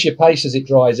increase your pace as it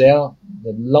dries out.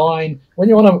 The line, when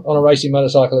you're on a racing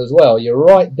motorcycle as well, you're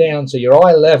right down to your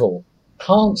eye level.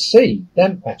 Can't see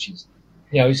damp patches.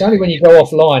 It's only when you go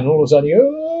offline and all of a sudden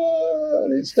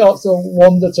it starts to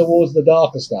wander towards the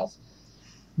darker stuff.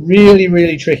 Really,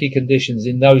 really tricky conditions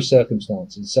in those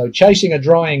circumstances. So chasing a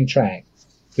drying track,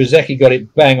 Bezzecchi got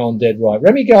it bang on dead right.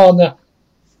 Remy Gardner,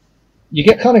 you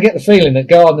get the feeling that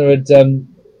Gardner had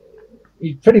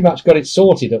he pretty much got it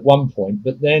sorted at one point,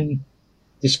 but then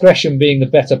discretion being the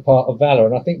better part of valour.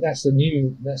 And I think that's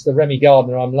the Remy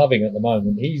Gardner I'm loving at the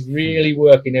moment. He's really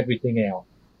working everything out.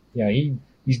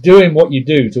 He's doing what you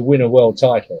do to win a world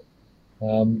title.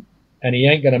 And he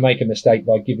ain't going to make a mistake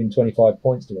by giving 25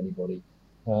 points to anybody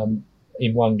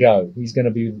in one go. He's going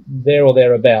to be there or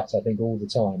thereabouts, I think, all the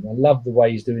time. I love the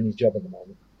way he's doing his job at the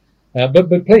moment.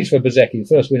 But pleased for Bezzecchi, the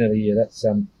first win of the year. That's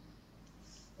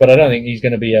but I don't think he's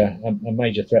going to be a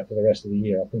major threat for the rest of the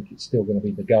year. I think it's still going to be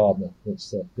the Gardner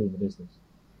that's doing the business.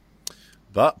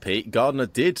 But, Pete, Gardner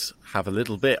did have a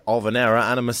little bit of an error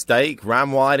and a mistake.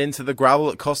 Ran wide into the gravel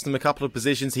that cost him a couple of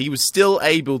positions. He was still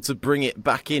able to bring it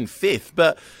back in fifth.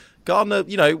 But Gardner,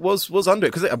 was under it,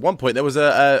 because at one point there was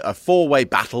a four-way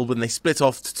battle when they split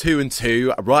off to 2 and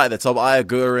 2 right at the top. Ai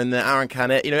Ogura and Aaron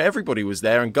Canet, everybody was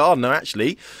there, and Gardner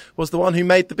actually was the one who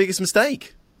made the biggest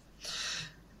mistake.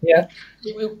 Yeah,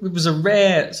 it was a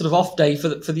rare sort of off day for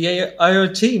the AO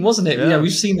team, wasn't it? Yeah.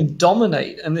 We've seen them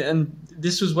dominate, and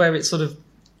this was where it sort of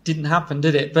didn't happen,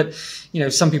 did it? But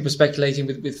some people speculating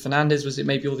with Fernandez, was it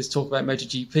maybe all this talk about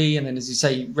MotoGP, and then as you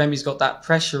say, Remy's got that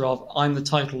pressure of I'm the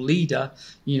title leader.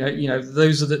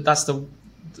 That's the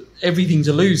everything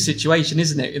to lose situation,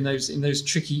 isn't it? In those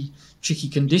tricky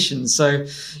conditions. So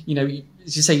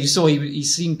as you say, you saw he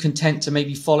seemed content to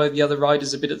maybe follow the other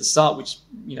riders a bit at the start, which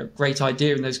great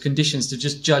idea in those conditions to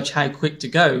just judge how quick to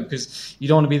go, because you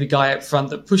don't want to be the guy out front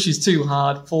that pushes too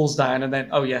hard, falls down, and then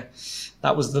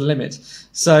that was the limit.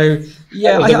 So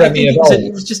I think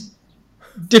it was just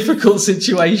difficult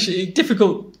situation,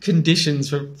 difficult conditions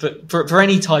for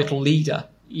any title leader.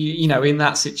 In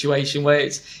that situation where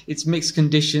it's mixed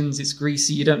conditions, it's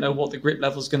greasy, you don't know what the grip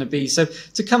level is going to be. So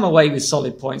to come away with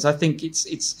solid points, I think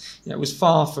it was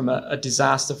far from a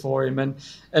disaster for him.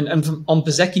 And from on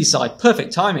Bezzecchi's side,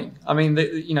 perfect timing. I mean,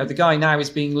 the guy now is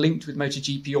being linked with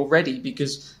MotoGP already,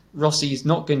 because Rossi is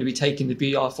not going to be taking the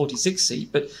BR46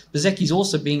 seat, but Bezzecchi's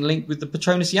also being linked with the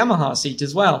Petronas Yamaha seat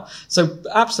as well. So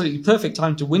absolutely perfect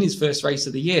time to win his first race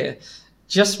of the year,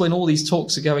 just when all these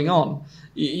talks are going on.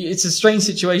 It's a strange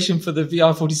situation for the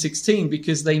VR46 team,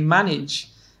 because they manage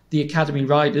the academy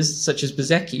riders such as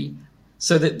Bezzecchi,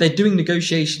 so that they're doing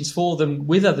negotiations for them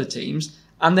with other teams,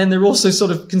 and then they're also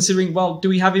sort of considering, well, do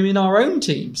we have him in our own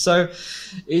team? So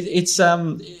it's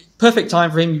perfect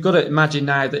time for him. You've got to imagine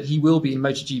now that he will be in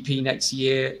MotoGP next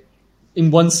year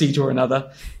in one seat or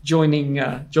another, joining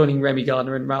Remy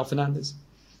Gardner and Raul Fernandez.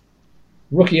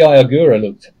 Rookie Ai Ogura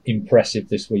looked impressive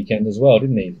this weekend as well,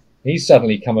 didn't he? He's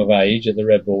suddenly come of age at the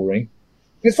Red Bull Ring.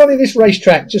 It's funny, this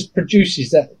racetrack just produces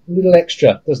that little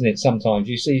extra, doesn't it? Sometimes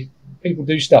you see people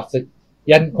do stuff that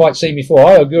you hadn't quite seen before.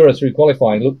 Ai Ogura through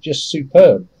qualifying looked just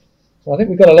superb. So I think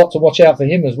we've got a lot to watch out for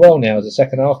him as well now as the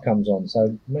second half comes on.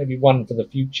 So maybe one for the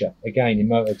future again in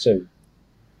Moto2.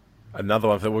 Another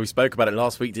one, we spoke about it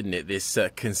last week, didn't it? This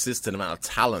consistent amount of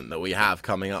talent that we have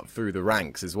coming up through the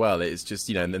ranks as well. It's just,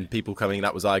 and then people coming,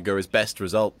 that was Ai Ogura's best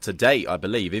result to date, I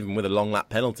believe, even with a long lap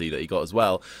penalty that he got as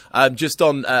well. Just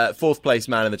on fourth place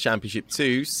man in the championship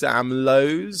too, Sam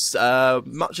Lowes,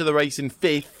 much of the race in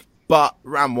fifth, but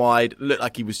ran wide, looked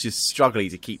like he was just struggling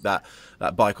to keep that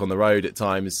bike on the road at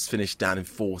times, finished down in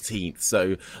 14th,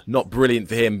 so not brilliant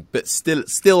for him, but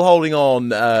still holding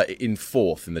on in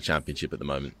fourth in the championship at the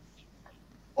moment.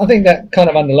 I think that kind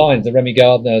of underlines the Remy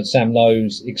Gardner, Sam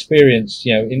Lowes experience.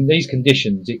 In these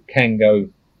conditions, it can go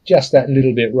just that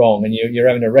little bit wrong, and you're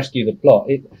having to rescue the plot.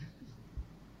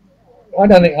 I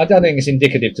don't think it's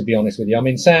indicative, to be honest with you. I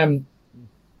mean, Sam,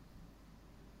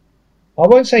 I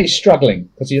won't say he's struggling,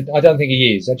 because I don't think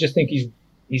he is. I just think he's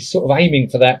sort of aiming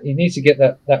for that. He needs to get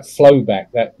that flow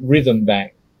back, that rhythm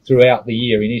back throughout the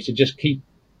year. He needs to just keep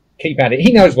at it.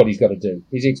 He knows what he's got to do.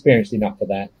 He's experienced enough for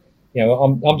that.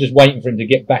 I'm just waiting for him to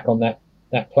get back on that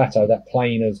plateau, that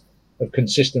plane of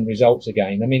consistent results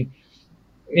again. I mean,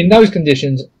 in those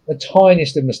conditions, the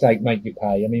tiniest of mistake make you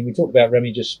pay. I mean, we talked about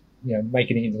Remy just,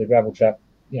 making it into the gravel trap.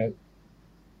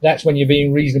 That's when you're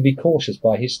being reasonably cautious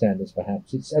by his standards,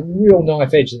 perhaps. It's a real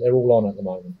knife edge that they're all on at the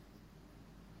moment.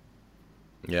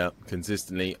 Yeah,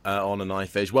 consistently on a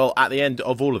knife edge. Well, at the end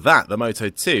of all of that, the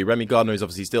Moto2, Remy Gardner is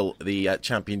obviously still the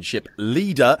championship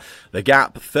leader. The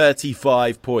gap,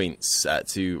 35 points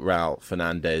to Raul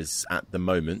Fernandez at the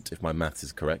moment, if my maths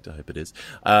is correct. I hope it is.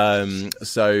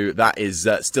 So that is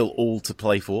still all to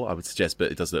play for, I would suggest,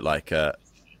 but it does look like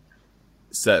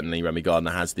certainly Remy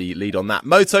Gardner has the lead on that.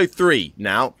 Moto3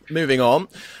 now, moving on.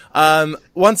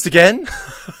 Once again...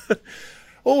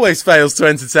 always fails to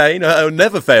entertain, or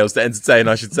never fails to entertain,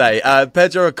 I should say.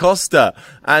 Pedro Acosta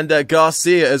and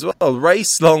Garcia as well.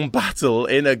 Race-long battle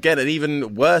in, again, an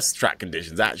even worse track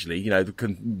conditions, actually.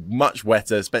 Much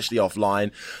wetter, especially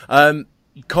offline.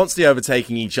 Constantly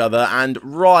overtaking each other, and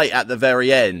right at the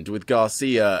very end, with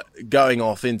Garcia going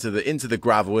off into the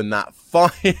gravel in that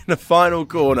final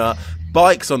corner,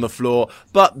 bikes on the floor,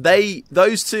 but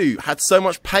those two had so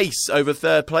much pace over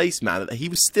third place, man, that he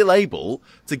was still able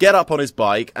to get up on his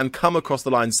bike and come across the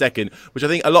line second, which I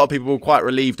think a lot of people were quite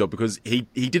relieved of, because he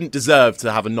didn't deserve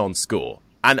to have a non-score.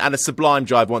 And a sublime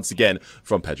drive once again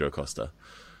from Pedro Acosta.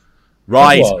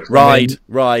 Ride,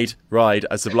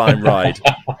 a sublime ride.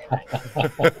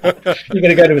 You're going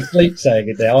to go to sleep saying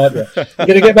it now, aren't you? You're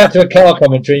going to get back to a car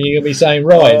commentary and you're going to be saying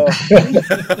ride.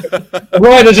 The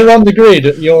riders are on the grid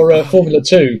at your Formula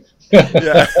 2.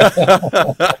 Yeah.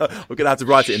 We're going to have to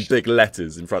write it in big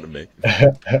letters in front of me.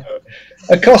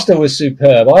 Acosta was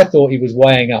superb. I thought he was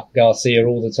weighing up Garcia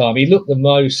all the time. He looked the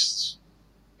most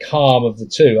calm of the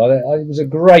two. It was a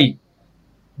great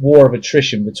war of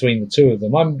attrition between the two of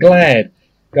them. I'm glad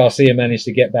Garcia managed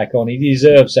to get back on. He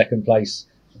deserved second place,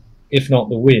 if not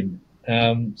the win.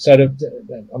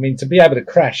 To be able to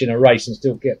crash in a race and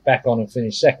still get back on and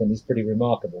finish second is pretty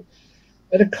remarkable.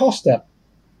 But Acosta,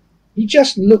 he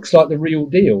just looks like the real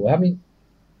deal. I mean,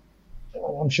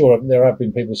 I'm sure there have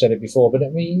been people who said it before, but I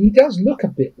mean, he does look a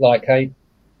bit like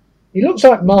he looks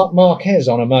like Marc Marquez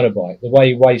on a motorbike, the way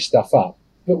he weighs stuff up,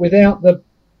 but without the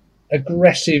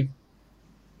aggressive.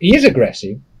 He is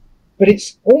aggressive, but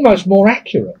it's almost more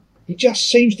accurate. He just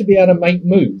seems to be able to make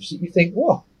moves that you think,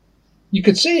 whoa, you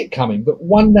could see it coming, but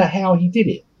wonder how he did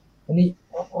it. And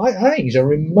I think he's a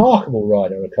remarkable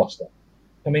rider, Acosta.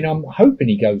 I mean, I'm hoping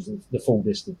he goes the full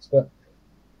distance, but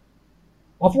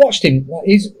I've watched him.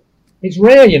 It's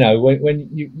rare, when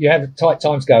you have tight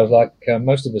timescales like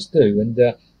most of us do, and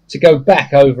to go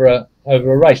back over a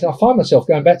race. Now I find myself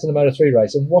going back to the Moto3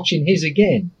 race and watching his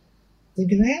again,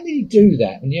 thinking, how did he do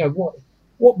that? And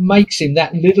what makes him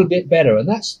that little bit better? And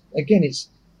that's again, it's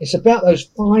about those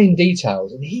fine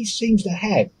details, and he seems to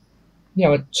have,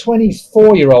 a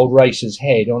 24-year-old racer's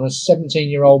head on a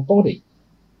 17-year-old body.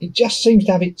 It just seems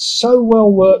to have it so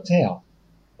well worked out.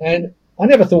 And I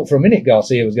never thought for a minute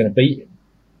Garcia was going to beat him.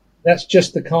 That's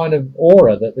just the kind of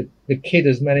aura that the kid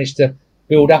has managed to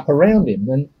build up around him.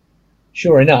 And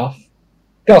sure enough,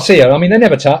 Garcia, I mean, they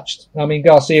never touched. I mean,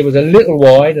 Garcia was a little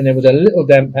wide and there was a little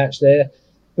damp patch there,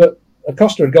 but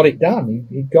Acosta had got it done.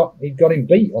 He'd got him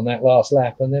beat on that last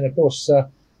lap. And then, of course,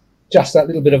 just that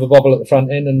little bit of a bobble at the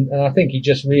front end. And I think he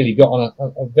just really got on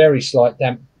a very slight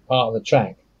damp part of the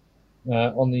track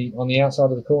on the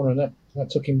outside of the corner, and that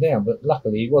took him down. But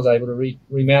luckily, he was able to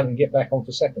remount and get back on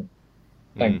for second.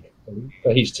 Thankfully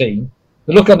for his team.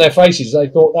 The look on their faces, they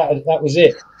thought that was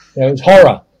it. It was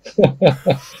horror. And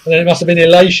then it must have been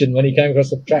elation when he came across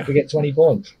the track to get 20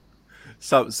 points.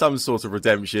 Some sort of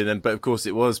redemption, but of course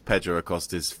it was Pedro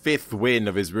Acosta's 5th win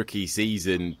of his rookie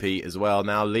season, Pete, as well,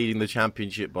 now leading the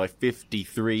championship by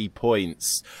 53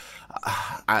 points.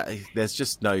 There's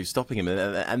just no stopping him,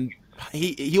 and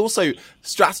he also,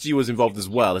 strategy was involved as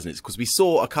well, isn't it? Because we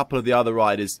saw a couple of the other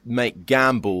riders make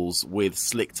gambles with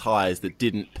slick tyres that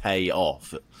didn't pay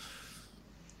off.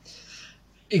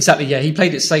 Exactly, yeah. He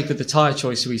played it safe with the tyre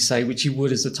choice, we say, which he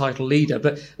would as the title leader.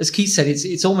 But as Keith said,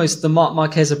 it's almost the Marc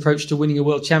Marquez approach to winning a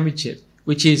world championship,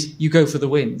 which is you go for the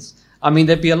wins. I mean,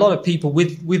 there'd be a lot of people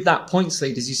with that points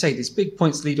lead, as you say, this big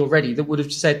points lead already, that would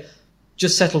have said,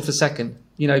 just settle for second.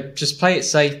 Just play it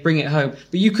safe, bring it home.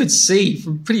 But you could see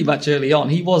from pretty much early on,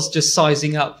 he was just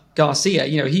sizing up Garcia.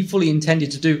 He fully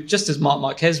intended to do just as Marc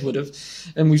Marquez would have.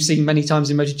 And we've seen many times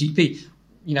in MotoGP,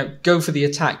 go for the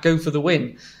attack, go for the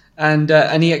win. And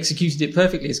he executed it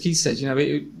perfectly, as Keith said.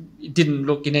 It didn't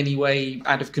look in any way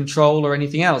out of control or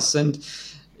anything else. And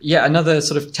yeah, another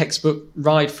sort of textbook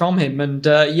ride from him. And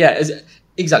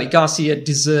exactly, Garcia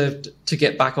deserved to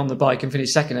get back on the bike and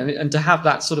finish second. And to have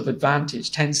that sort of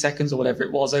advantage, 10 seconds or whatever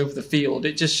it was over the field,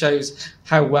 it just shows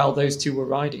how well those two were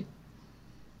riding.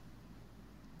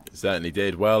 Certainly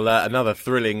did. Well, another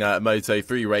thrilling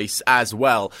Moto3 race as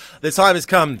well. The time has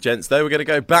come, gents, though. We're going to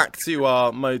go back to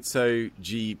our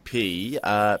MotoGP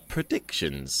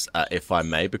predictions, if I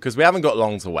may, because we haven't got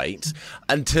long to wait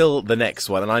until the next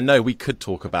one. And I know we could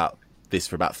talk about this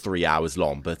for about 3 hours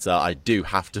long, but I do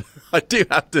have to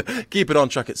keep it on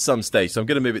track at some stage. So I'm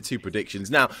going to move it to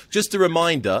predictions. Now, just a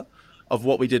reminder of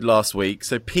what we did last week.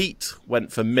 So Pete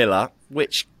went for Miller,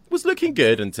 which was looking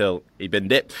good until he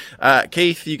binned it.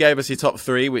 Keith, you gave us your top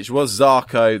 3, which was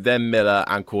Zarco, then Miller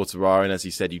and Quartararo. And as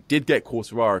you said, you did get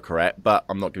Quartararo correct, but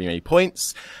I'm not giving you any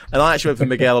points. And I actually went for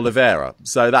Miguel Oliveira.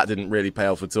 So that didn't really pay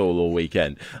off at all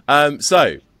weekend.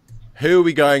 So who are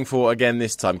we going for again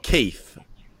this time? Keith,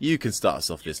 you can start us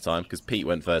off this time because Pete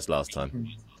went first last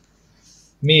time.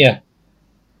 Mir.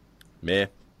 I'm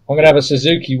going to have a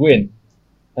Suzuki win.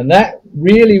 And that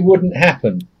really wouldn't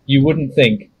happen, you wouldn't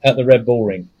think, at the Red Bull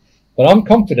Ring. But I'm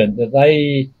confident that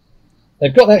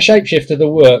they've got that shapeshifter to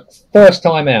work first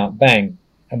time out, bang.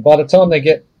 And by the time they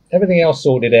get everything else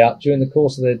sorted out during the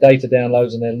course of their data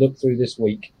downloads and their look through this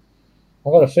week,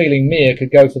 I've got a feeling Mir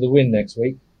could go for the win next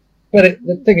week. But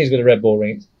the thing is with the Red Bull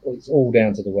Ring, it's all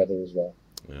down to the weather as well.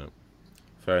 Yeah,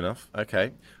 fair enough.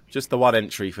 Okay. Just the one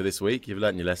entry for this week. You've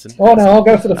learnt your lesson. Oh no, I'll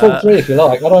go for the full 3 if you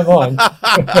like. I don't mind.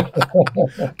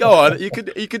 Go on. You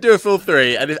could do a full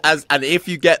 3, and if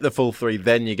you get the full 3,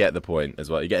 then you get the point as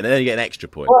well. Then you get an extra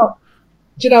point. Well,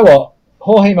 do you know what?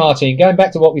 Jorge Martin, going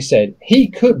back to what we said, he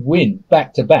could win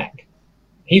back to back.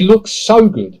 He looks so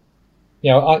good.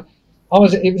 You know,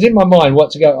 it was in my mind what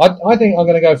to go. I think I'm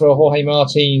going to go for a Jorge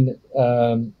Martin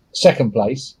second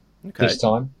place this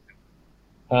time.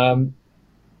 And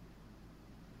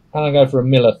I'll go for a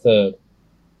Miller third.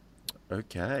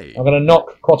 Okay. I'm going to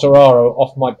knock Quartararo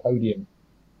off my podium.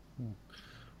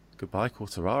 Goodbye,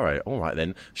 Quartararo. All right,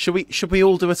 then. Should we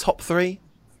all do a top three?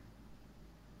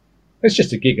 It's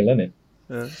just a giggle, isn't it?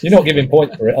 You're not giving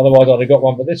points for it, otherwise I'd have got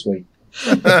one for this week.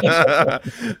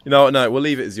 No, we'll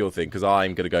leave it as your thing, because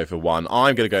I'm going to go for one.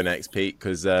 I'm going to go next, Pete,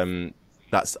 because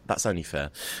that's only fair.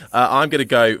 I'm going to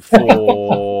go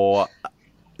for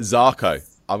Zarco.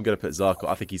 I'm going to put Zarco.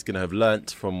 I think he's going to have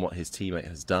learnt from what his teammate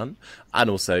has done, and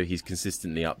also he's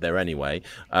consistently up there anyway.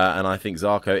 And I think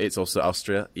Zarco, it's also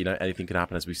Austria. You know, anything can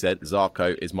happen, as we said.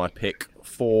 Zarco is my pick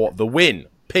for the win.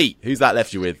 Pete, who's that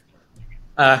left you with?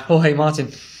 Jorge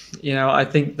Martin. You know, I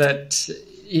think that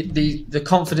the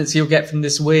confidence he'll get from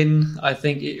this win, I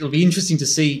think it'll be interesting to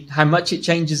see how much it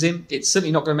changes him. It's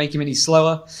certainly not going to make him any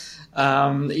slower.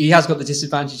 He has got the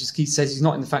disadvantage, as Keith says, he's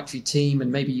not in the factory team, and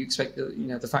maybe you expect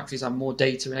the factories have more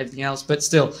data and everything else. But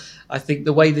still, I think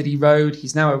the way that he rode,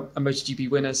 he's now a MotoGP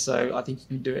winner, so I think he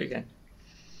can do it again.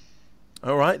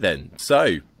 All right then.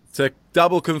 So to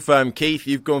double confirm, Keith,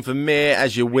 you've gone for Mir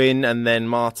as your win, and then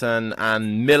Martin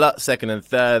and Miller second and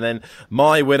third. And then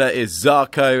my winner is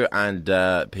Zarco,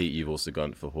 and Pete, you've also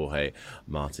gone for Jorge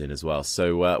Martin as well.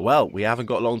 So, well, we haven't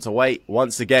got long to wait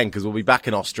once again, because we'll be back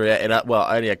in Austria in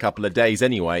only a couple of days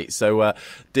anyway. So,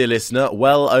 dear listener,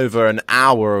 well over an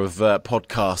hour of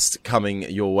podcast coming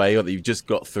your way, or that you've just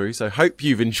got through. So, hope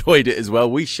you've enjoyed it as well.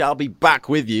 We shall be back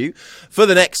with you for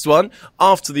the next one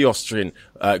after the Austrian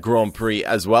Grand Prix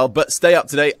as well. But stay up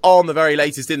to date on the very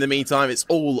latest. In the meantime, it's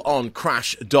all on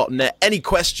crash.net. Any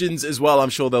questions as well? I'm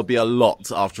sure there'll be a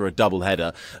lot after a double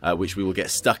header, which we will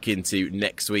get stuck into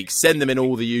next week. Send them in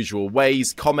all the usual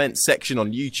ways. Comment section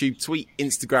on YouTube, tweet,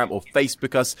 Instagram, or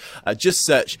Facebook us. Just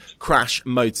search Crash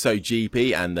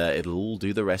MotoGP, and it'll all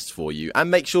do the rest for you. And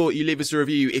make sure you leave us a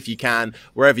review if you can,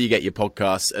 wherever you get your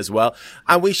podcasts as well.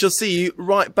 And we shall see you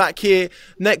right back here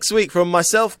next week from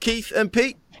myself, Keith, and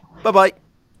Pete. Bye-bye.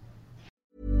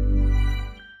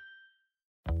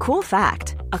 Cool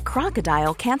fact, a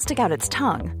crocodile can't stick out its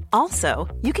tongue. Also,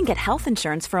 you can get health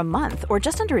insurance for a month or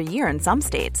just under a year in some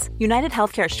states. United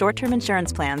Healthcare short-term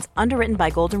insurance plans, underwritten by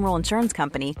Golden Rule Insurance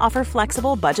Company, offer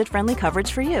flexible, budget-friendly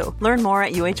coverage for you. Learn more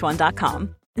at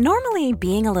UH1.com. Normally,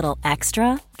 being a little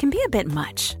extra can be a bit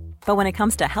much. But when it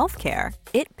comes to healthcare,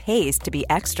 it pays to be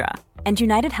extra. And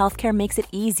United Healthcare makes it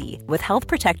easy with Health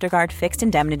Protector Guard fixed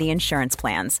indemnity insurance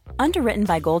plans. Underwritten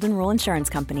by Golden Rule Insurance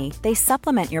Company, they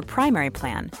supplement your primary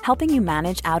plan, helping you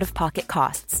manage out-of-pocket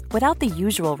costs without the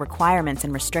usual requirements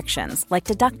and restrictions like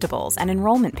deductibles and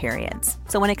enrollment periods.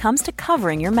 So when it comes to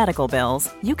covering your medical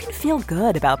bills, you can feel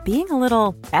good about being a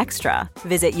little extra.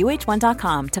 Visit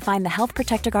UH1.com to find the Health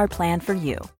Protector Guard plan for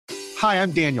you. Hi,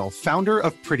 I'm Daniel, founder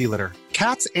of Pretty Litter.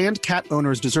 Cats and cat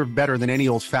owners deserve better than any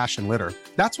old-fashioned litter.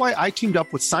 That's why I teamed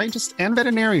up with scientists and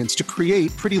veterinarians to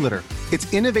create Pretty Litter.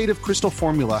 Its innovative crystal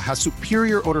formula has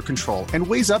superior odor control and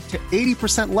weighs up to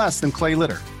 80% less than clay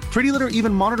litter. Pretty Litter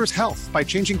even monitors health by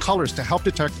changing colors to help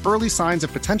detect early signs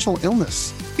of potential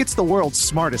illness. It's the world's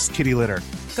smartest kitty litter.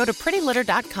 Go to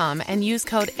prettylitter.com and use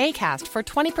code ACAST for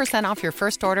 20% off your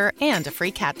first order and a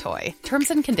free cat toy.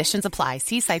 Terms and conditions apply.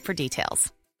 See site for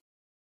details.